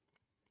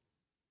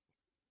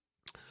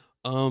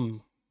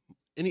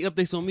 Any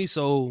updates on me?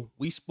 So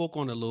we spoke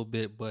on it a little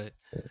bit, but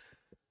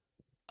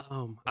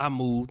I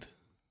moved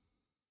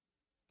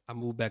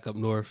back up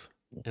north,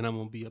 and I'm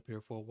gonna be up here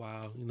for a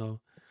while.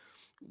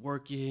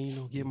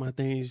 Working, get my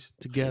things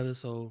together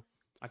so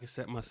I can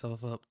set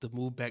myself up to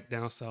move back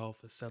down south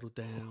and settle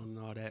down and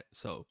all that.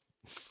 So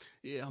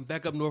yeah, I'm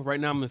back up north right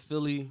now. I'm in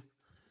Philly.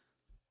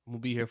 I'm gonna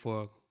be here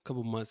for a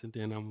couple months, and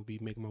then I'm gonna be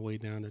making my way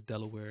down to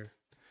Delaware,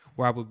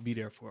 where I would be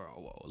there for a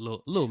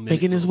little minute.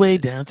 Making his way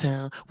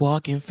downtown,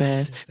 walking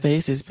fast,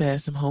 faces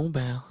past him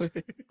homebound.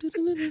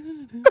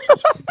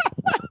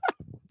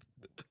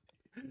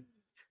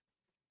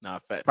 Nah,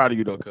 fat. Proud of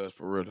you though, cuz,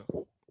 for real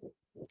though.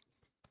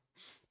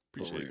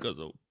 Appreciate it,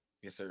 cuzzo.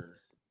 Yes, sir.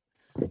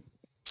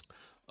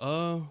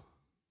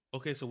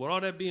 Okay, so with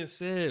all that being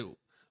said,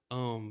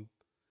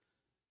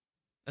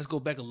 let's go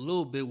back a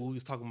little bit when we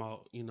was talking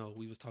about,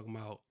 we was talking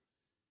about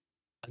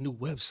a new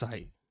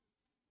website.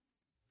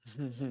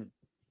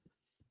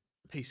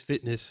 Pace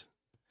Fitness.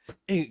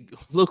 And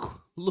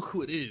look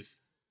who it is.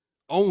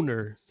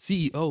 Owner,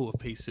 CEO of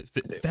Pace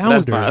Fitness.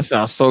 Founder. That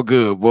sounds so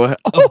good, boy.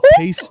 Of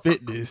Pace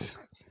Fitness.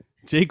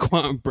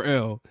 Jaquan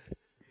Brown.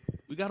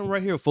 We got him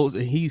right here, folks,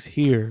 and he's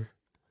here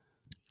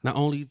not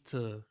only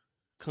to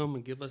come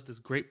and give us this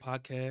great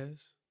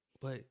podcast,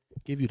 but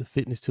give you the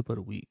fitness tip of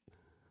the week.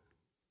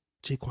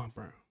 Jaquan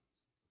Brown.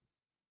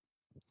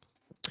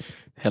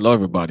 Hello,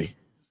 everybody.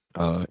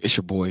 It's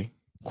your boy,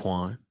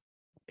 Quan.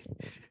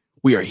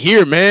 We are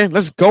here, man.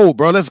 Let's go,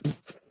 bro.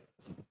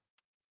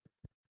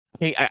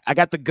 Hey, I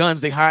got the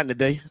guns they hiding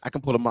today. I can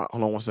pull them out.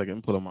 Hold on 1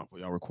 second. Pull them out for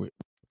y'all real quick.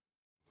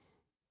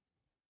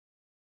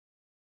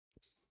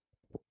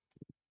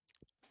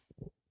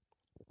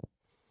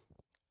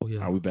 Oh yeah.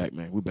 All right, we back,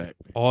 man. We back.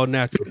 Man. All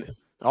natural.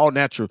 All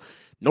natural.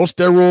 No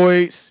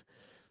steroids.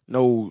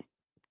 No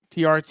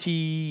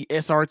TRT,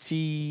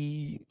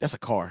 SRT. That's a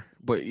car.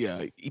 But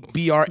yeah,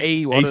 BRA,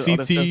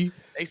 ACT,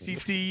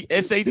 ACT,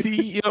 SAT,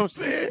 you know what I'm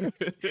saying?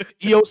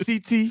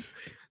 EOCT.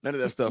 None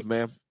of that stuff,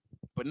 man.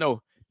 But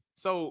no,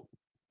 So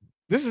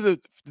this is the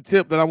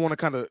tip that I want to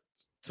kind of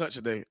touch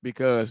today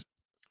because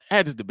I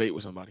had this debate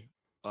with somebody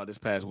this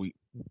past week.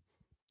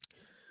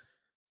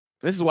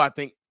 This is why I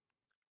think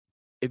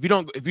if you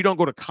don't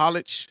go to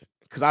college,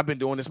 because I've been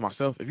doing this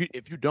myself.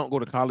 If you don't go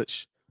to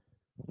college,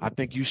 I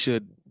think you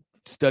should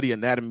study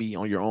anatomy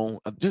on your own,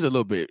 just a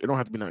little bit. It don't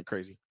have to be nothing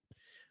crazy.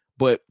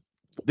 But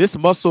this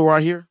muscle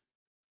right here,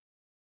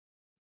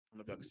 I don't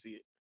know if y'all can see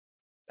it.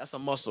 That's a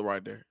muscle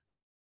right there.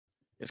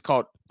 It's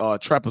called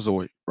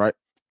trapezoid, right?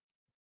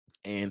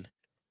 And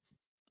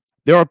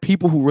there are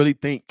people who really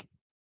think,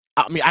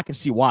 I mean, I can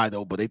see why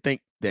though, but they think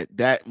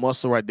that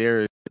muscle right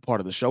there is part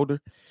of the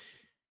shoulder.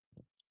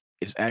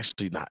 It's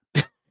actually not.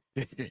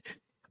 The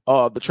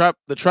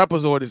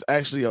trapezoid is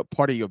actually a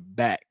part of your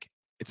back.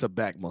 It's a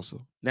back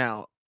muscle.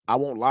 Now, I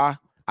won't lie.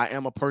 I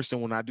am a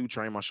person when I do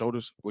train my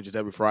shoulders, which is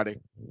every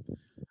Friday.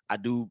 I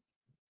do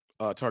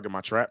target my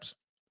traps,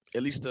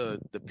 at least the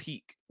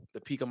peak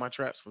of my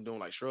traps from doing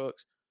like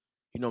shrugs.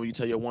 You know, when you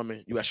tell your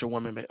woman, you ask your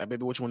woman,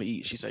 baby, what you want to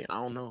eat? She say, I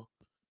don't know.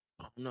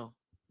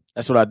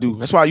 That's what I do.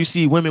 That's why you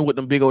see women with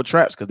them big old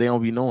traps, because they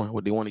don't be knowing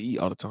what they want to eat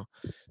all the time.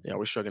 They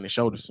always shrugging their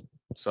shoulders.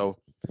 So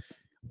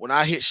when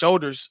I hit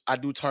shoulders, I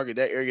do target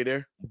that area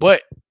there.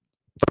 But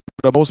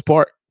for the most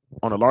part,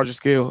 on a larger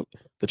scale,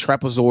 the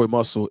trapezoid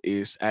muscle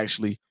is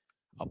actually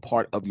a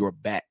part of your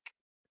back.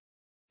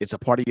 It's a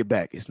part of your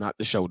back. It's not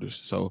the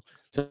shoulders. So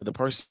to the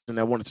person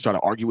that wanted to try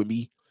to argue with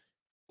me,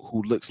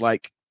 who looks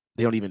like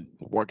they don't even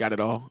work out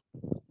at all,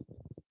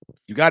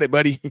 you got it,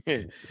 buddy.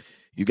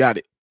 You got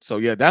it. So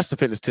yeah, that's the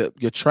fitness tip.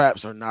 Your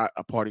traps are not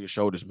a part of your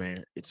shoulders,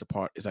 man. It's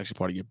actually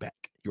part of your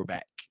back. Your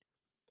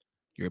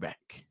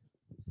back.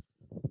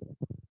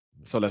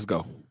 So let's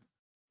go.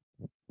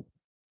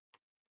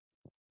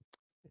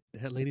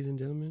 That, ladies and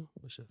gentlemen,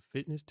 was your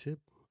fitness tip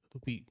of the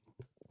week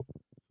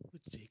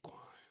with Jaquan.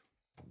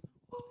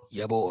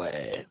 Yeah,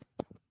 boy.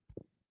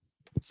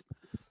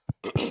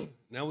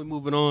 Now we're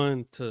moving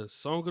on to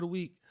song of the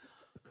week.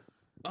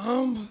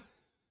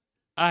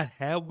 I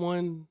had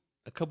one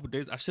a couple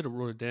days. I should have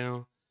wrote it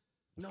down.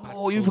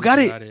 No, you forgot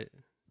it.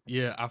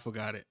 Yeah, I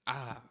forgot it.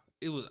 I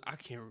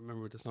can't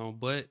remember the song,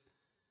 but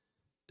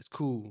it's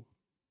cool.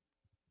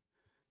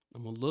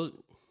 I'm gonna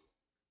look.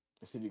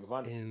 Let's see if you can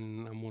find it.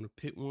 And I'm gonna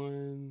pick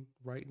one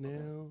right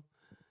now.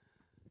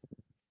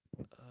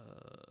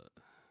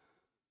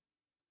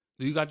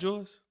 Do you got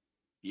yours?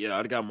 Yeah,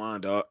 I got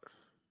mine, dog.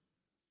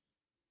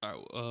 All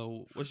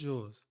right. What's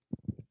yours?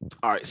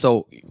 All right.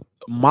 So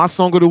my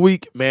song of the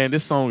week, man.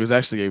 This song is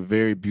actually a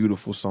very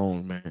beautiful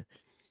song, man.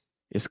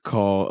 It's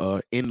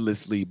called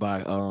 "Endlessly"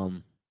 by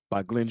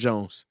Glenn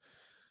Jones.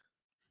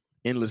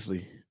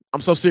 Endlessly. I'm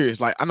so serious.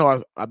 Like, I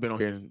know I've been on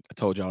here and I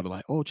told y'all to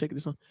like, oh, check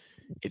this out.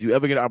 If you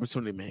ever get an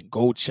opportunity, man,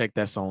 go check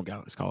that song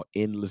out. It's called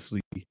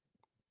 "Endlessly"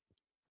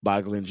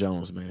 by Glenn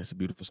Jones, man. It's a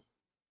beautiful song.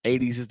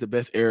 80s is the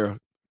best era,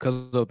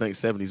 because I think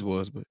 70s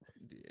was, but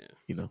yeah,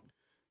 you know.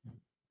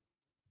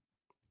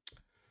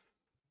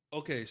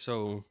 Okay,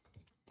 so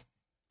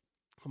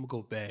I'm gonna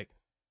go back,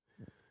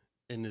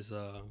 and this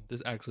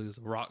actually is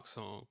a rock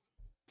song.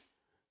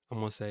 I'm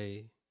gonna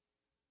say,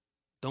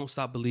 "Don't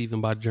Stop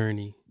Believing" by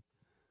Journey.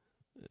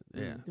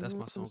 Yeah, that's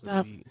my song of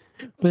the week.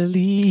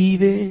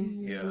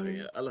 Believing.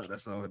 Yeah, I love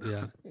that song.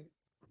 Yeah,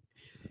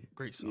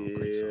 great song. Yeah.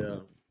 Great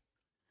song.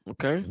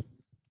 Okay.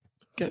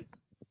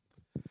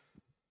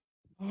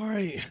 All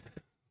right,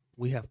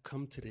 we have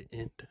come to the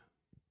end.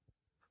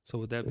 So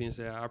with that being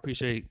said, I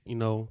appreciate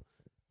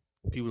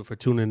people for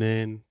tuning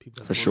in.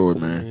 People for sure,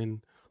 man.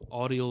 In,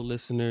 audio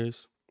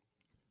listeners.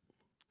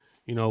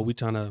 We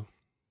trying to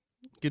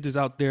get this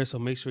out there, so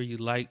make sure you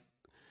like.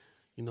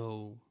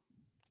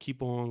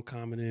 Keep on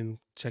commenting,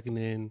 checking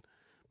in.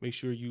 Make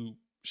sure you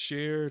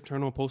share,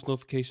 turn on post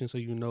notifications so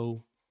you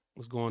know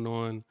what's going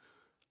on.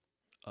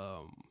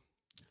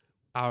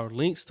 Our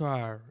links to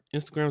our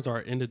Instagrams are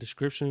in the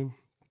description,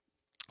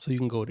 so you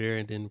can go there,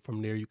 and then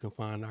from there you can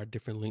find our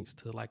different links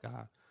to like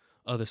our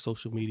other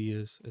social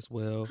medias as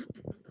well.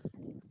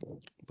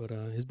 But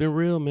it's been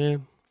real,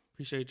 man.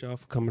 Appreciate y'all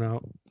for coming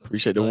out.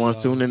 Appreciate the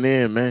ones tuning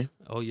in, man.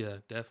 Oh yeah,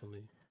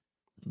 definitely.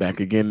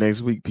 Back again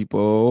next week,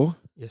 people.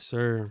 Yes,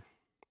 sir.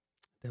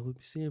 That we'll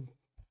be seeing.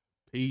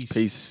 Peace.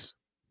 Peace.